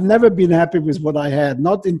 I've never been happy with what I had,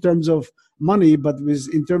 not in terms of money, but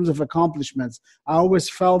in terms of accomplishments. I always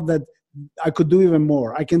felt that I could do even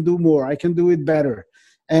more. I can do more. I can do it better.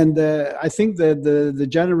 And I think that the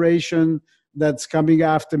generation that's coming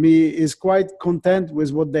after me is quite content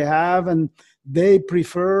with what they have, and they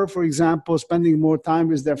prefer, for example, spending more time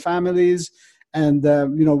with their families and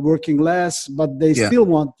working less, but they still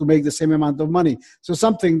want to make the same amount of money. So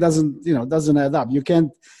something doesn't add up. You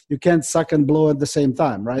can't suck and blow at the same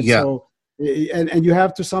time, right? Yeah. So and you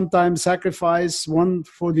have to sometimes sacrifice one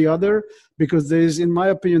for the other, because in my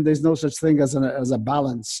opinion, there's no such thing as a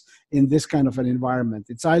balance in this kind of an environment.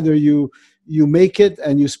 It's either you make it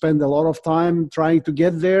and you spend a lot of time trying to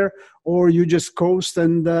get there, or you just coast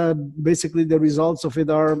and basically the results of it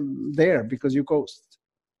are there because you coast.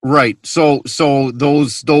 Right. So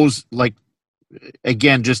those like,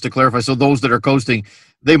 again, just to clarify, so those that are coasting,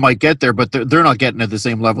 they might get there, but they're not getting at the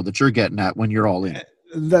same level that you're getting at when you're all in.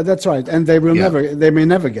 That's right. And they may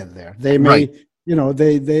never get there. They may,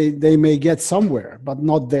 they may get somewhere, but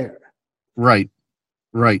not there. Right.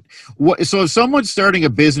 So if someone's starting a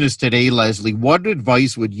business today, Leslie, what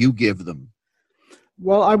advice would you give them?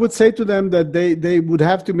 Well, I would say to them that they would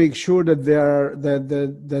have to make sure that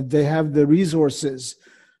that they have the resources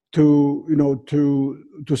to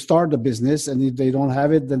start a business, and if they don't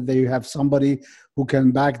have it, then they have somebody who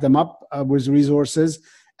can back them up with resources,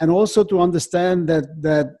 and also to understand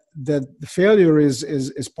that failure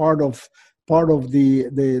is part of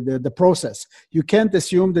the process. You can't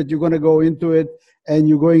assume that you're going to go into it and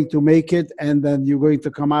you're going to make it, and then you're going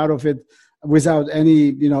to come out of it without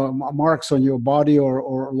any marks on your body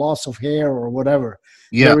or loss of hair or whatever.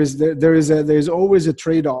 Yeah. There's always a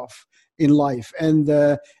trade-off in life, and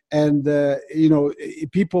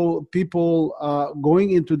people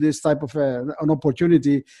going into this type of an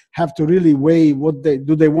opportunity have to really weigh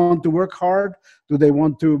do they want to work hard? Do they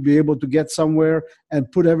want to be able to get somewhere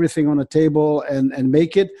and put everything on a table and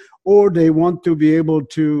make it? Or they want to be able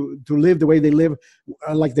to live the way they live,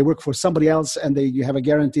 like they work for somebody else and you have a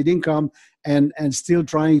guaranteed income and still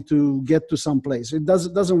trying to get to some place. It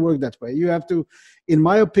doesn't work that way. You have to, in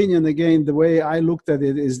my opinion, again, the way I looked at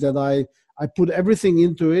it is that I put everything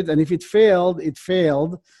into it, and if it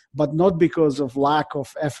failed, but not because of lack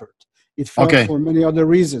of effort. It failed for many other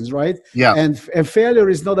reasons, right? Yeah. And failure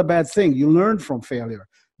is not a bad thing. You learn from failure.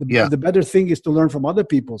 The better thing is to learn from other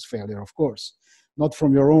people's failure, of course, not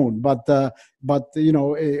from your own. But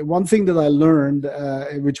one thing that I learned,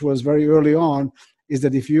 which was very early on, is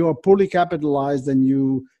that if you are poorly capitalized and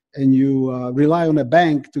you rely on a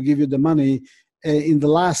bank to give you the money, in the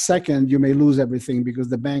last second, you may lose everything because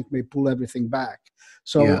the bank may pull everything back.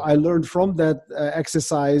 So I learned from that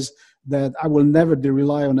exercise that I will never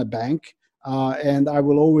rely on a bank, and I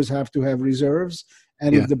will always have to have reserves.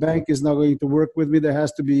 And if the bank is not going to work with me, there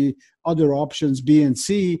has to be other options, B and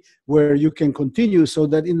C, where you can continue, so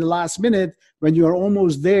that in the last minute, when you are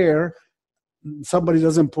almost there, somebody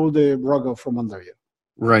doesn't pull the rug out from under you.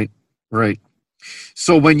 Right.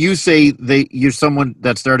 So when you say you're someone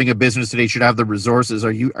that's starting a business today should have the resources,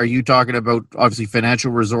 are you talking about obviously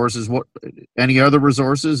financial resources? What, any other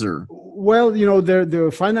resources or? Well,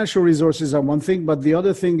 the financial resources are one thing, but the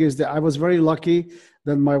other thing is that I was very lucky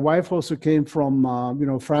that my wife also came from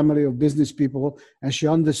family of business people, and she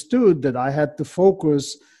understood that I had to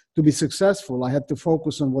focus to be successful. I had to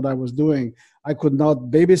focus on what I was doing. I could not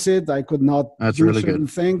babysit. I could not do certain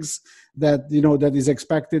things that is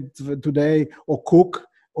expected today, or cook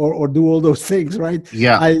or do all those things, right?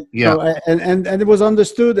 And it was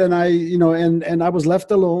understood, and I was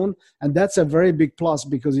left alone, and that's a very big plus,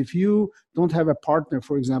 because if you don't have a partner,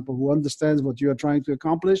 for example, who understands what you are trying to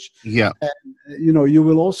accomplish, you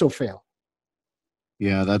will also fail.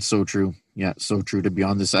 Yeah, that's so true. Yeah, so true, to be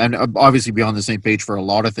on this, and obviously be on the same page for a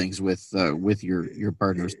lot of things with your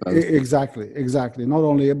partner's spouse. Exactly. Not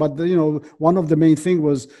only, but one of the main thing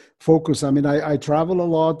was focus. I mean, I travel a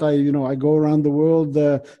lot. I go around the world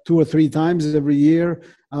 2 or 3 times every year.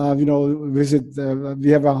 Visit. We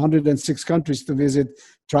have 106 countries to visit.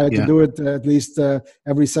 Try to do it at least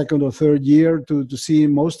every second or third year to see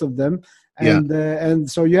most of them. And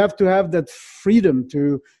so you have to have that freedom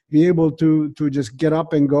to be able to just get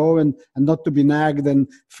up and go, and not to be nagged and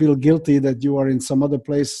feel guilty that you are in some other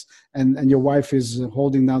place and your wife is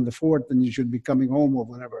holding down the fort and you should be coming home or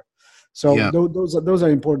whatever. So those are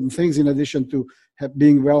important things, in addition to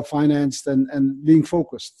being well financed and being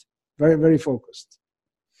focused, very, very focused.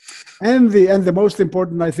 And the most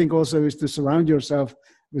important, I think, also is to surround yourself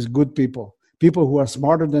with good people who are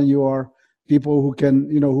smarter than you are, people who can,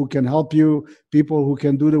 who can help you, people who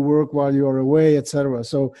can do the work while you're away, etc.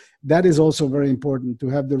 So that is also very important, to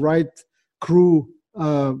have the right crew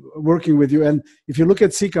working with you. And if you look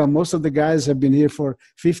at SEACOM, most of the guys have been here for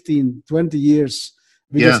 15, 20 years.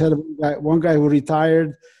 We just had one guy who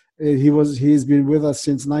retired. He's been with us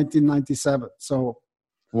since 1997. So,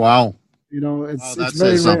 wow. It's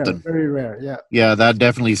very rare, very rare. Yeah. Yeah, that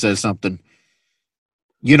definitely says something.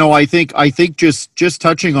 I think just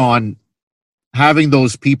touching on having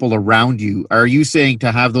those people around you, are you saying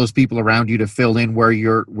to have those people around you to fill in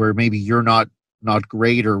where maybe you're not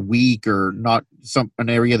great or weak, or not an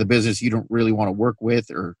area of the business you don't really want to work with?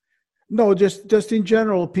 Or no, just in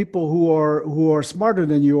general, people who are smarter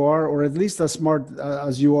than you are, or at least as smart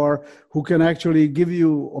as you are, who can actually give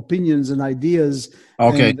you opinions and ideas.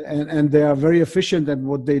 Okay. And they are very efficient at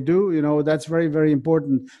what they do. That's very, very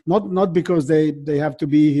important. Not because they have to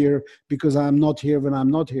be here because I'm not here when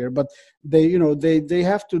I'm not here, but they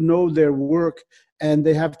have to know their work, and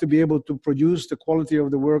they have to be able to produce the quality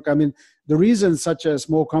of the work. I mean, the reason such a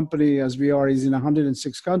small company as we are is in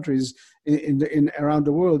 106 countries in around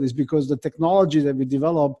the world is because the technology that we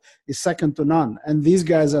develop is second to none. And these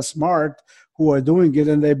guys are smart who are doing it,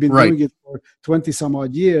 and they've been doing it for 20 some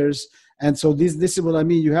odd years. And so this is what I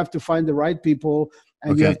mean. You have to find the right people,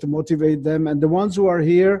 and you have to motivate them. And the ones who are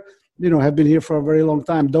here, have been here for a very long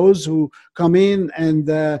time. Those who come in and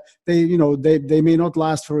they may not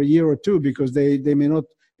last for a year or two because they may not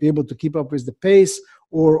be able to keep up with the pace,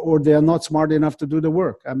 or they are not smart enough to do the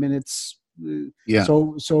work. I mean, it's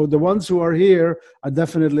So the ones who are here are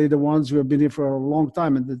definitely the ones who have been here for a long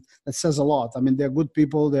time, and that says a lot. I mean, they're good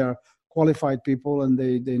people, they're qualified people, and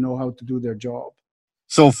they know how to do their job.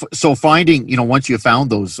 So finding, once you found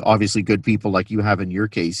those obviously good people like you have in your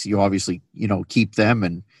case, you obviously, keep them.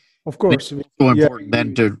 And of course, it's so important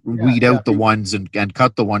then to weed out the ones and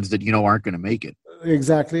cut the ones that aren't going to make it.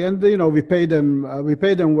 Exactly, and we pay them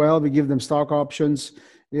well. We give them stock options.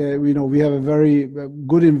 We have a very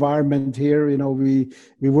good environment here. We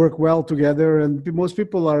work well together, and most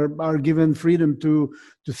people are given freedom to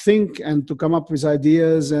think and to come up with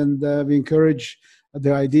ideas, and we encourage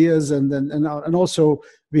the ideas, and also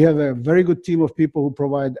we have a very good team of people who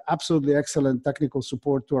provide absolutely excellent technical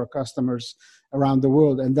support to our customers around the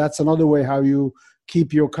world. And that's another way how you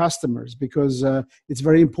keep your customers, because it's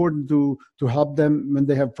very important to help them when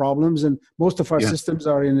they have problems. And most of our systems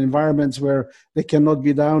are in environments where they cannot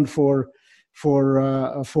be down for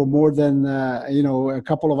more than a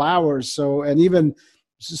couple of hours. So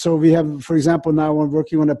we have, for example, now I'm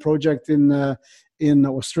working on a project in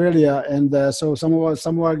Australia, and so some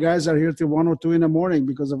of our guys are here till 1 or 2 in the morning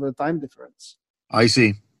because of the time difference. I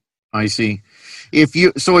see. If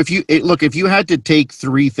you had to take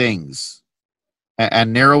 3 things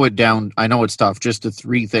and narrow it down, I know it's tough, just to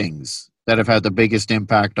 3 things that have had the biggest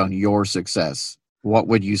impact on your success, what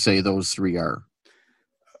would you say those 3 are?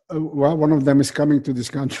 Well, one of them is coming to this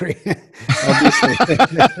country, obviously.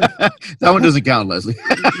 That one doesn't count, Leslie.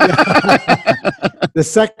 The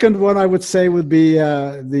second one I would say would be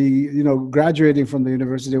graduating from the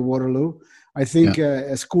University of Waterloo. I think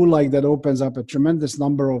a school like that opens up a tremendous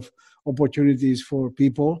number of opportunities for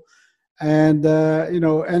people, and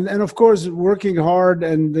and of course working hard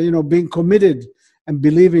and being committed and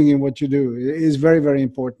believing in what you do is very, very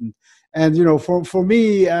important. And for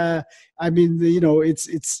me, I mean,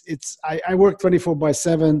 I work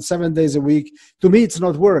 24/7, 7 days a week. To me, it's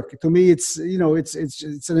not work. To me, it's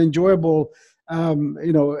an enjoyable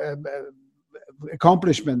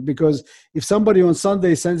accomplishment, because if somebody on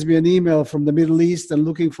Sunday sends me an email from the Middle East and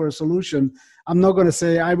looking for a solution, I'm not going to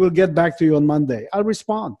say I will get back to you on Monday. I'll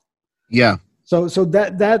respond. Yeah. So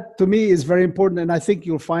that to me is very important, and I think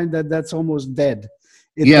you'll find that that's almost dead.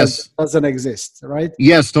 It doesn't exist, right?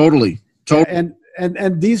 Yes, totally.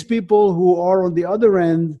 And these people who are on the other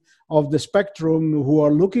end of the spectrum, who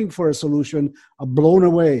are looking for a solution, are blown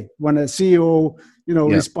away when a CEO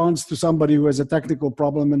responds to somebody who has a technical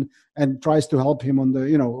problem and tries to help him on the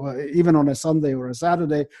even on a Sunday or a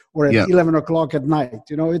Saturday or at 11 o'clock at night.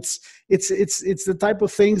 It's the type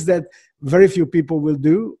of things that very few people will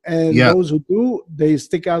do, and those who do, they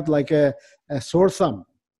stick out like a sore thumb.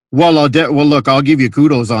 Well, look, I'll give you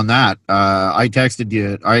kudos on that. I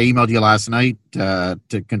emailed you last night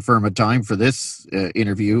to confirm a time for this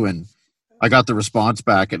interview, and I got the response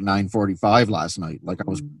back at 9:45 last night, like I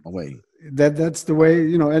was away. That's the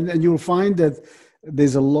way, and you'll find that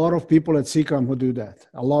there's a lot of people at SEACOM who do that.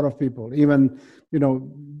 A lot of people, even,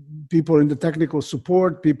 people in the technical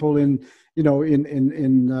support, people in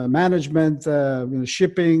management,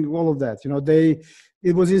 shipping, all of that.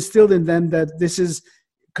 It was instilled in them that this is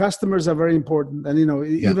customers are very important. And,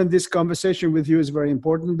 even this conversation with you is very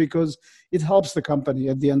important because it helps the company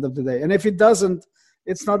at the end of the day. And if it doesn't,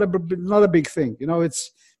 it's not a big thing.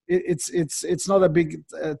 It's not a big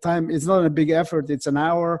time. It's not a big effort. It's an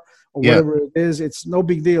hour or whatever it is. It's no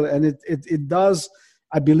big deal. And it does,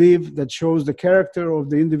 I believe, that shows the character of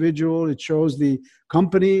the individual. It shows the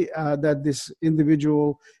company that this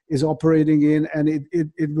individual is operating in, and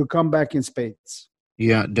it will come back in spades.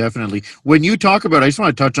 Yeah, definitely. When you talk about, I just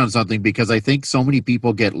want to touch on something because I think so many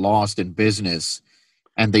people get lost in business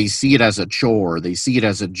and they see it as a chore. They see it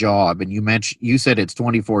as a job. And you said it's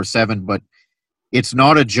 24/7, but it's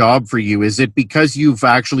not a job for you. Is it because you've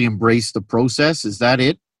actually embraced the process? Is that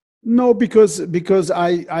it? No, because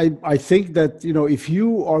I think that, if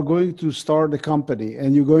you are going to start a company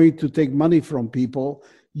and you're going to take money from people,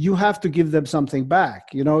 you have to give them something back.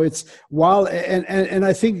 It's and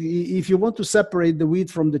I think if you want to separate the wheat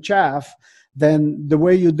from the chaff, then the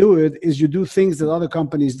way you do it is you do things that other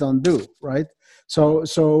companies don't do, right? So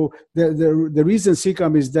the reason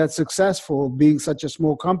Seacom is that successful, being such a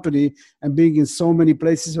small company and being in so many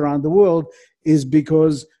places around the world, is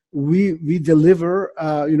because we deliver.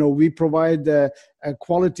 We provide a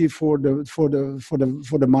quality for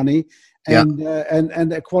the money, and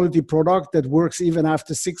a quality product that works even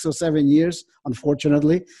after 6 or 7 years.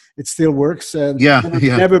 Unfortunately, it still works.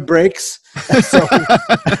 Never breaks.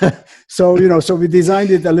 So we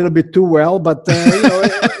designed it a little bit too well, but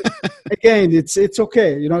again, it's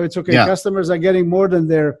okay. It's okay. Yeah. Customers are getting more than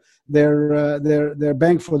their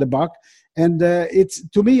bang for the buck. And it's,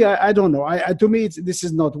 to me, I don't know. To me, this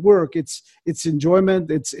is not work. It's enjoyment.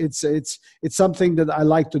 It's something that I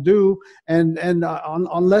like to do. And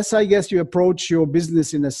unless, I guess, you approach your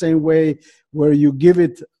business in the same way where you give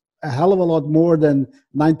it a hell of a lot more than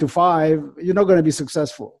 9 to 5, you're not going to be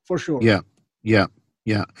successful, for sure. Yeah.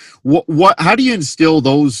 What? How do you instill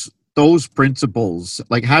those principles?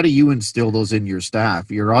 Like, how do you instill those in your staff?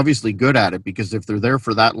 You're obviously good at it because if they're there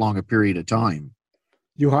for that long a period of time.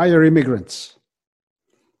 You hire immigrants.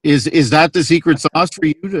 Is that the secret sauce for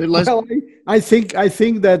you, Leslie? Well, I think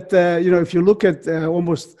that if you look at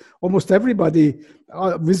almost everybody,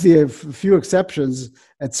 with a few exceptions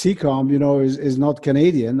at Seacom, is not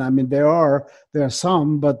Canadian. I mean, there are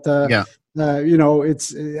some, but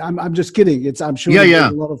it's. I'm just kidding. I'm sure. Yeah.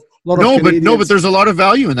 A lot of but there's a lot of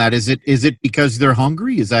value in that. Is it because they're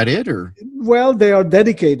hungry? Is that it, or? Well, they are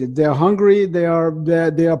dedicated. They are hungry. They are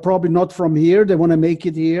probably not from here. They want to make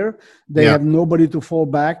it here. They have nobody to fall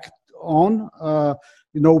back on.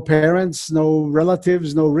 No parents, no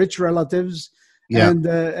relatives, no rich relatives. Yeah.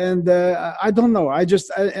 And I don't know. I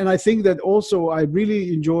think that also I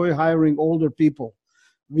really enjoy hiring older people.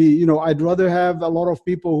 I'd rather have a lot of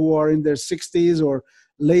people who are in their 60s or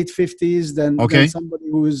late 50s than somebody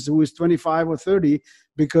who is 25 or 30,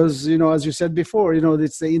 because as you said before,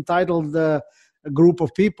 it's the entitled group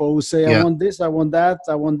of people who say, I want this, I want that,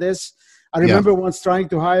 I want this. I remember once trying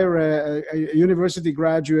to hire a university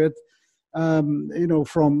graduate,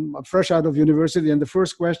 from fresh out of university, and the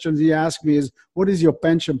first question he asked me is, what is your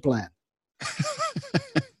pension plan?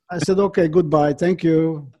 I said, okay, goodbye, thank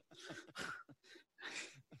you.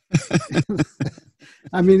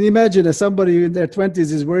 I mean, imagine if somebody in their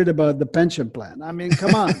 20s is worried about the pension plan. I mean,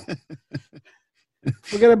 come on.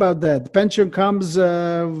 Forget about that. The pension comes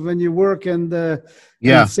when you work and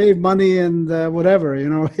save money and whatever.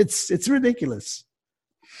 It's ridiculous.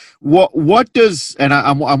 What does, and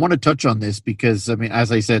I want to touch on this because, I mean,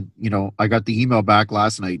 as I said, I got the email back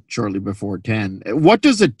last night shortly before 10. What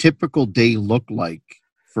does a typical day look like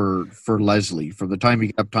for Leslie from the time you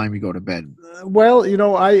get up, time you go to bed? Well,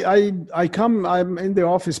 I'm in the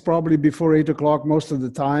office probably before 8 o'clock most of the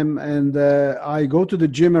time. And I go to the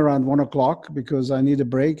gym around 1 o'clock because I need a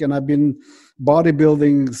break. And I've been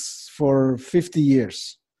bodybuilding for 50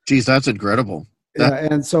 years. Geez, that's incredible.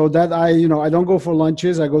 And so that I don't go for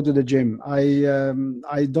lunches. I go to the gym. I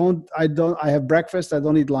have breakfast. I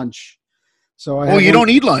don't eat lunch. So you don't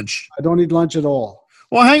eat lunch? I don't eat lunch at all.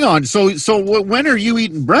 Well, hang on. So when are you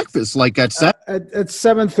eating breakfast? Like at 7? At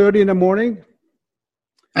 7:30 in the morning.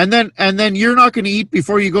 And then you're not going to eat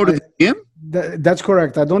before you go to the gym? That's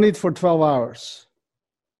correct. I don't eat for 12 hours.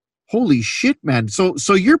 Holy shit, man! So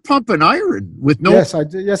you're pumping iron with no? Yes, I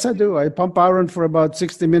do. Yes, I do. I pump iron for about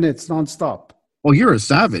 60 minutes nonstop. Oh, you're a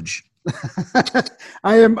savage.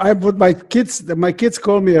 I am. But my kids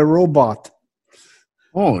call me a robot.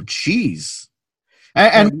 Oh, jeez.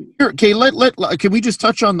 And okay, can we just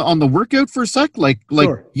touch on the workout for a sec? Like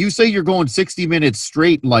sure. You say you're going 60 minutes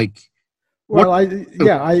straight. Like, well,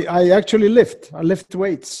 I actually lift. I lift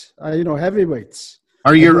weights. Heavy weights.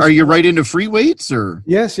 Are you right into free weights or?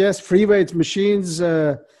 Yes, free weights, machines,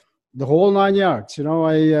 the whole 9 yards. You know,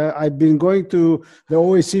 I've been going to the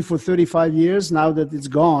OAC for 35 years. Now that it's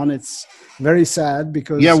gone, it's very sad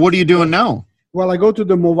because. Yeah, what are you doing now? Well, I go to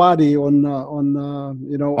the Movadi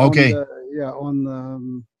Okay.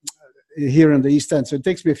 here in the East End. So it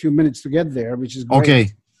takes me a few minutes to get there, which is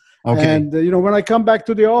great. Okay. And when I come back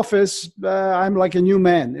to the office, I'm like a new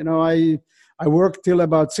man. You know, I work till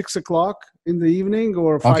about 6 o'clock in the evening,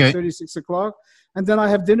 or 5:30, 6 o'clock, and then I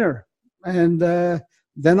have dinner, and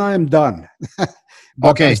then I am done.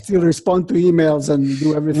 But I still respond to emails and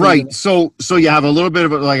do everything. Right. So you have a little bit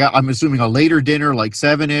of like, I'm assuming a later dinner, like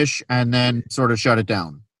 7-ish, and then sort of shut it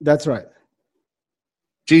down. That's right.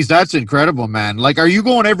 Geez, that's incredible, man. Like, are you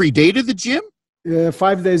going every day to the gym?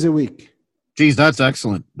 5 days a week. Geez, that's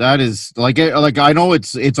excellent. That is like I know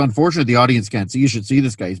it's unfortunate the audience can't see. You should see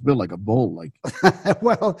this guy. He's built like a bull. Like,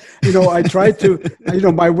 well, I try to.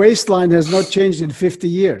 My waistline has not changed in 50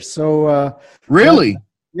 years. So really,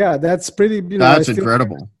 that's pretty. That's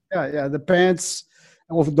incredible. Yeah. The pants,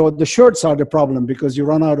 the shirts are the problem because you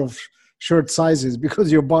run out of shirt sizes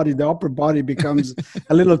because your body, the upper body, becomes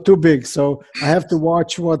a little too big. So I have to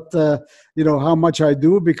watch what how much I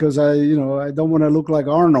do because I don't want to look like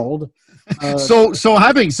Arnold. So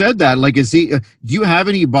having said that, like, do you have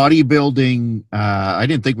any bodybuilding? I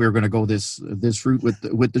didn't think we were going to go this route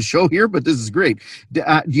with the show here, but this is great. Do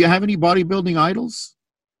you have any bodybuilding idols?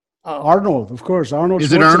 Arnold, of course. Arnold.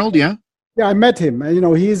 Is it Arnold? Yeah. Yeah, I met him.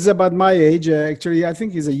 He's about my age. Actually, I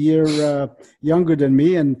think he's a year younger than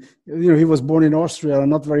me, and he was born in Austria,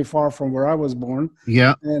 not very far from where I was born.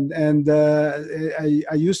 Yeah. And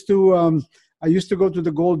I used to go to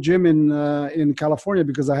the Gold Gym in California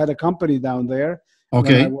because I had a company down there.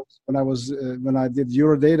 Okay. When I did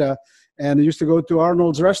Eurodata, and I used to go to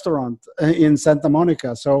Arnold's restaurant in Santa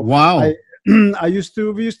Monica. So wow. we used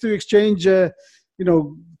to exchange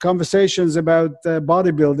conversations about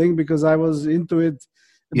bodybuilding because I was into it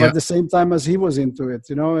about the same time as he was into it,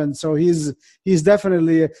 and so he's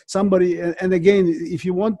definitely somebody. And again, if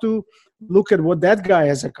you want to look at what that guy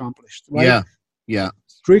has accomplished, right? Yeah.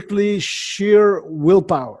 Strictly sheer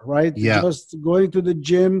willpower, right? Yeah. Just going to the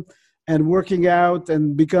gym and working out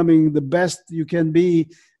and becoming the best you can be,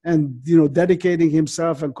 and dedicating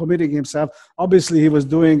himself and committing himself. Obviously, he was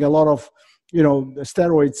doing a lot of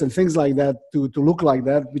steroids and things like that to look like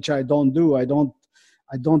that, which I don't do. I don't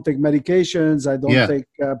take medications. I don't take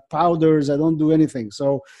powders. I don't do anything.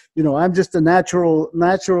 So, I'm just a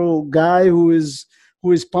natural guy who is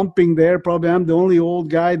pumping there. Probably I'm the only old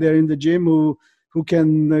guy there in the gym who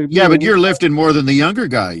can. But you're lifting more than the younger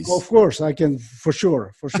guys. Of course, I can, for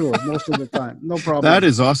sure, most of the time. No problem. That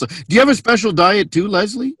is awesome. Do you have a special diet too,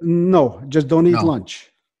 Leslie? No, just don't eat lunch.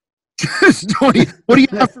 What do you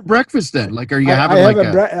have for breakfast then? Like, are you having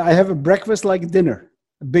I have a breakfast like dinner,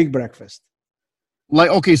 a big breakfast. Like,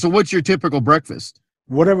 okay, so what's your typical breakfast?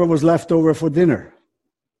 Whatever was left over for dinner.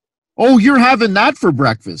 Oh, you're having that for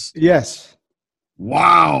breakfast? Yes.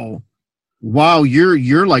 Wow,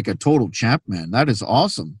 you're like a total champ, man. That is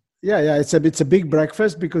awesome. Yeah, it's a big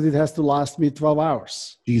breakfast because it has to last me 12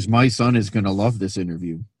 hours. Geez, my son is going to love this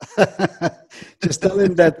interview. Just tell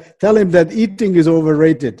him that eating is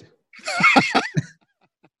overrated.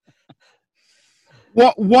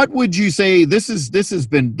 What would you say? This has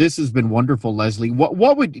been wonderful, Leslie.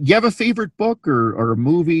 What would you have a favorite book or a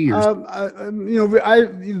movie? Or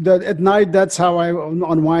at night that's how I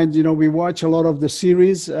unwind. We watch a lot of the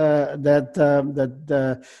series that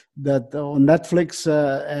on Netflix.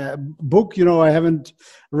 Book. I haven't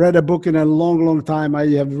read a book in a long time. I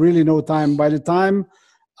have really no time. By the time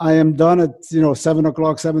I am done at 7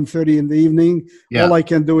 o'clock, 7:30 in the evening, all I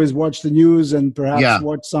can do is watch the news and perhaps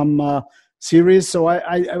watch some series. So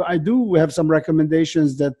I do have some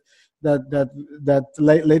recommendations that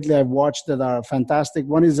lately I've watched that are fantastic.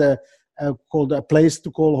 One is called A Place to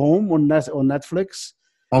Call Home on Netflix.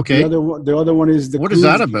 Okay. The other one is What is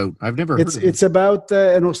that about? I've never heard of it. It's about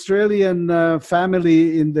an Australian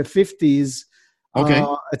family in the 50s. Okay.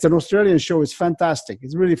 It's an Australian show. It's fantastic.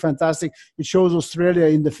 It's really fantastic. It shows Australia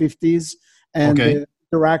in the 50s and the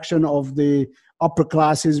interaction of the upper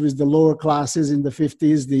classes with the lower classes in the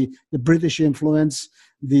 50s, the British influence,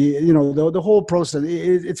 the whole process.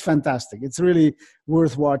 It's fantastic. It's really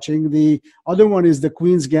worth watching. The other one is The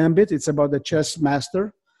Queen's Gambit. It's about the chess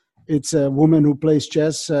master. It's a woman who plays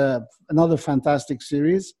chess. Another fantastic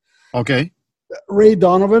series. Okay. Ray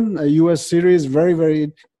Donovan, a U.S. series, very,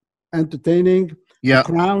 very entertaining. Yeah.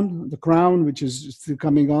 The Crown, which is still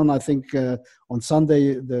coming on, I think, on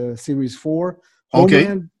Sunday, the series 4.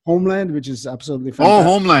 Homeland, which is absolutely fantastic. Oh,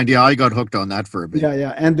 Homeland. Yeah, I got hooked on that for a bit.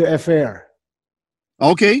 Yeah. And The Affair.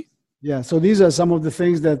 Okay. Yeah, so these are some of the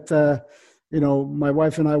things that my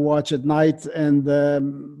wife and I watch at night, and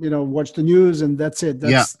watch the news, and that's it.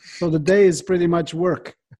 Yeah. So the day is pretty much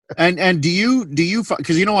work. And do you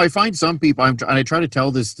because I find some people, and I try to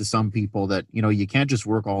tell this to some people, that you can't just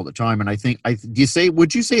work all the time. And I think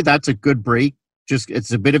would you say that's a good break? Just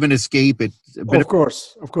it's a bit of an escape. It's a bit Of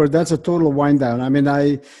course, that's a total wind down. I mean,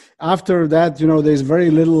 after that, there's very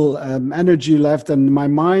little energy left, and my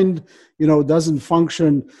mind, doesn't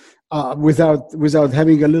function without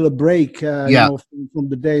having a little break, from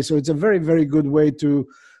the day. So it's a very, very good way to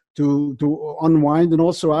unwind. And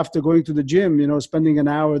also after going to the gym, spending an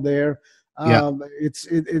hour there,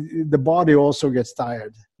 the body also gets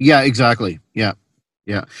tired. Yeah, exactly. Yeah.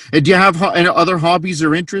 Yeah. Do you have any other hobbies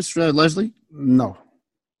or interests, Leslie? No.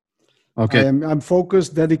 Okay. I'm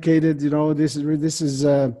focused, dedicated. This is.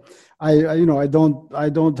 I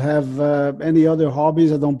don't have any other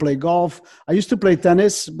hobbies. I don't play golf. I used to play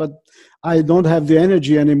tennis, but I don't have the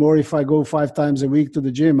energy anymore. If I go 5 times a week to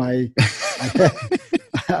the gym,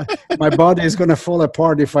 my body is going to fall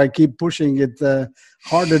apart if I keep pushing it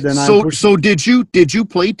harder than I'm pushing. So did you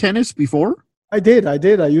play tennis before? I did.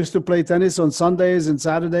 I used to play tennis on Sundays and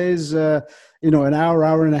Saturdays. An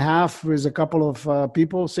hour and a half with a couple of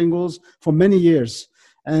people, singles, for many years.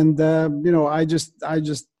 And I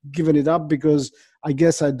just given it up because I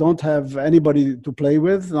guess I don't have anybody to play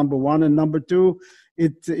with. Number one, and number two,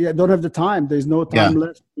 I don't have the time. There's no time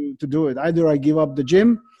left to do it. Either I give up the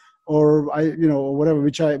gym, or or whatever,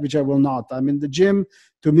 which I will not. I mean, the gym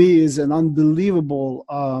to me is an unbelievable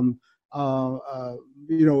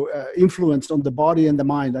influence on the body and the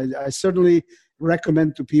mind. I certainly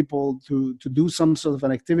recommend to people to do some sort of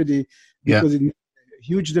an activity, because it makes a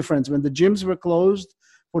huge difference. When the gyms were closed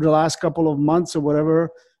for the last couple of months or whatever,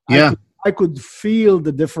 I could feel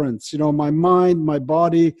the difference. My mind, my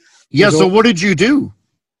body. Yeah. So what did you do?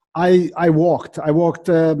 I walked. I walked.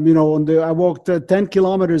 I walked 10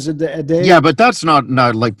 kilometers a day. Yeah, but that's not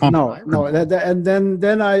like pumping. No. And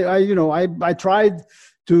then I tried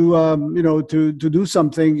to do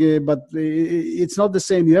something, but it's not the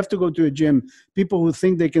same. You have to go to a gym. People who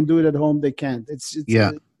think they can do it at home, they can't.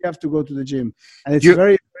 You have to go to the gym, and it's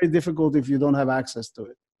very, very difficult if you don't have access to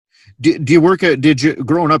it. Do you work out?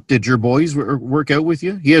 Growing up? Did your boys work out with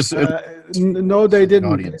you? Yes. No, they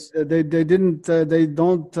didn't. They didn't. They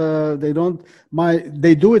don't. They don't.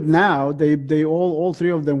 They do it now. They all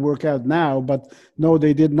 3 of them work out now. But no,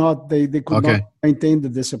 they did not. They could not maintain the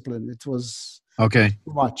discipline. It was too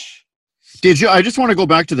much. Did you? I just want to go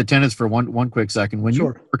back to the tennis for one quick second. When you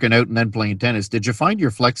were working out and then playing tennis, did you find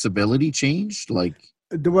your flexibility changed?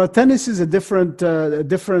 Well, tennis is a different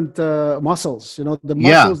muscles. The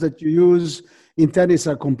muscles that you use in tennis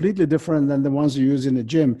are completely different than the ones you use in a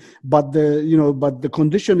gym. But the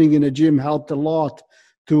conditioning in a gym helped a lot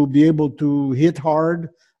to be able to hit hard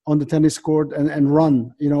on the tennis court and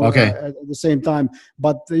run. At the same time.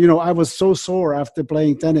 But I was so sore after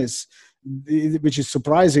playing tennis, which is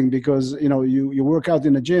surprising because you work out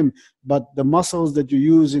in a gym, but the muscles that you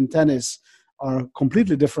use in tennis are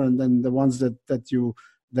completely different than the ones that you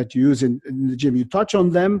use in the gym. You touch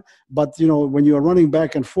on them, but when you are running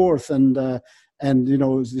back and forth and the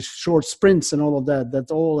short sprints and all of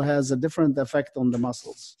that all has a different effect on the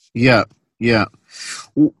muscles. Yeah.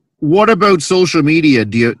 What about social media?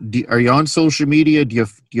 Are you on social media? Do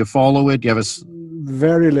you follow it? Do you have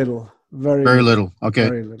very little? Very little. Okay.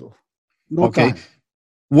 Very little. No time.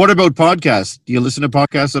 What about podcasts? Do you listen to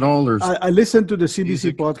podcasts at all? Or I listen to the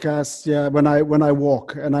CBC podcasts. Yeah, when I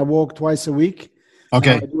walk, and I walk twice a week.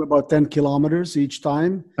 Okay. I do about 10 kilometers each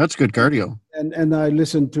time. That's good cardio. And I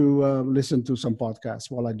listen to some podcasts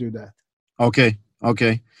while I do that. Okay. Well,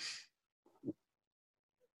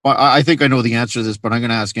 I think I know the answer to this, but I'm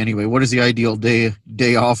going to ask anyway. What does the ideal day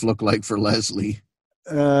off look like for Leslie?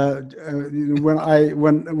 When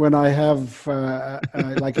I have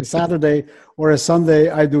like a Saturday or a Sunday,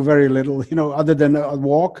 I do very little, other than a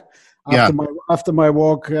walk. After my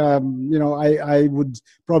walk, I would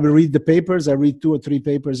probably read the papers. I read 2 or 3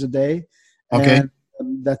 papers a day. Okay.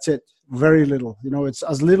 And that's it. Very little. It's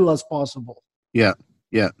as little as possible. Yeah.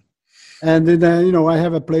 And then, I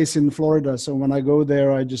have a place in Florida. So when I go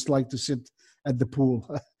there, I just like to sit at the pool.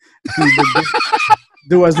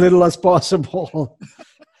 Do as little as possible.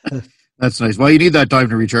 That's nice. Well, you need that time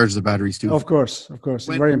to recharge the batteries too. Of course.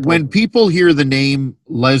 Very important. When people hear the name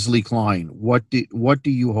Leslie Klein, what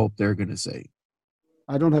do you hope they're going to say?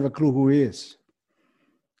 I don't have a clue who he is.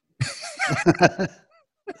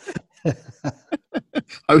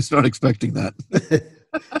 I was not expecting that.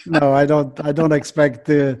 No, I don't expect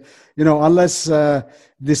unless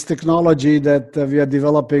this technology that we are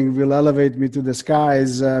developing will elevate me to the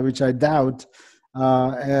skies, which I doubt.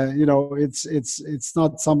 It's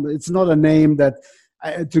not a name that.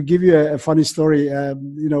 To give you a funny story,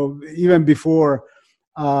 even before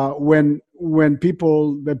when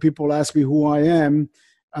people ask me who I am,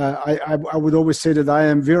 I would always say that I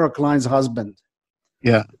am Vera Klein's husband.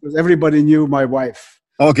 Yeah, because everybody knew my wife.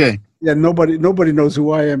 Okay. Yeah, nobody knows who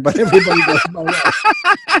I am, but everybody knows my wife.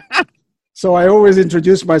 So I always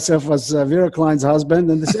introduce myself as Vera Klein's husband,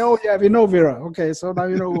 and they say, "Oh yeah, we know Vera." Okay, so now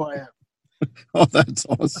you know who I am. Oh, that's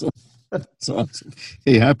awesome. That's awesome.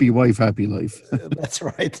 Hey, happy wife, happy life. That's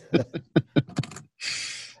right.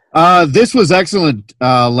 This was excellent,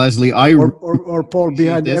 Leslie. Or Paul,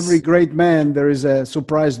 behind every great man, there is a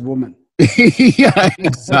surprised woman. Yeah,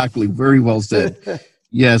 exactly. Very well said.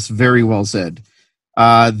 Yes, very well said.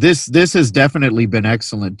 This has definitely been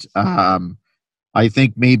excellent. I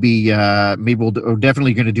think maybe we're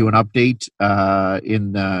definitely going to do an update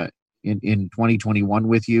in 2021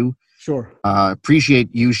 with you. Sure. Appreciate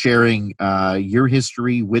you sharing your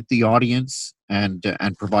history with the audience and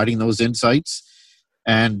providing those insights.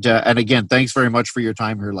 And again, thanks very much for your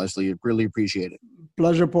time here, Leslie. I really appreciate it.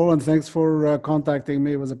 Pleasure, Paul, and thanks for contacting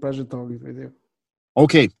me. It was a pleasure talking with you.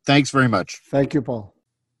 Okay, thanks very much. Thank you, Paul.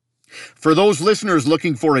 For those listeners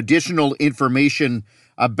looking for additional information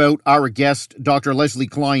about our guest, Dr. Leslie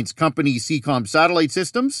Klein's company, Seacom Satellite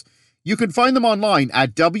Systems, you can find them online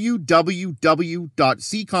at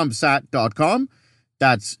www.seacomsat.com.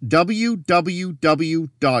 That's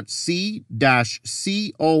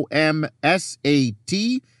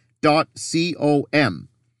www.c-comsat.com.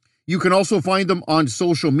 You can also find them on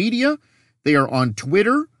social media. They are on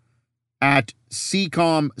Twitter at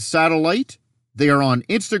Seacom Satellite. They are on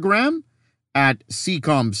Instagram at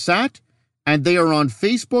SeacomSat. And they are on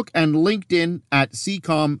Facebook and LinkedIn at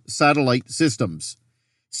Seacom Satellite Systems.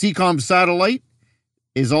 Seacom Satellite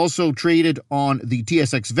is also traded on the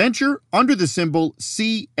TSX Venture under the symbol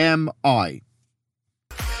CMI.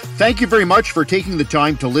 Thank you very much for taking the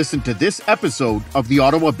time to listen to this episode of the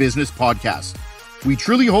Ottawa Business Podcast. We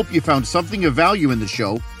truly hope you found something of value in the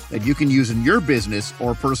show that you can use in your business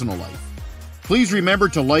or personal life. Please remember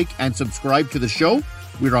to like and subscribe to the show.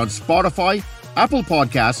 We're on Spotify, Apple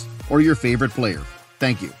Podcasts, or your favorite player.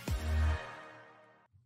 Thank you.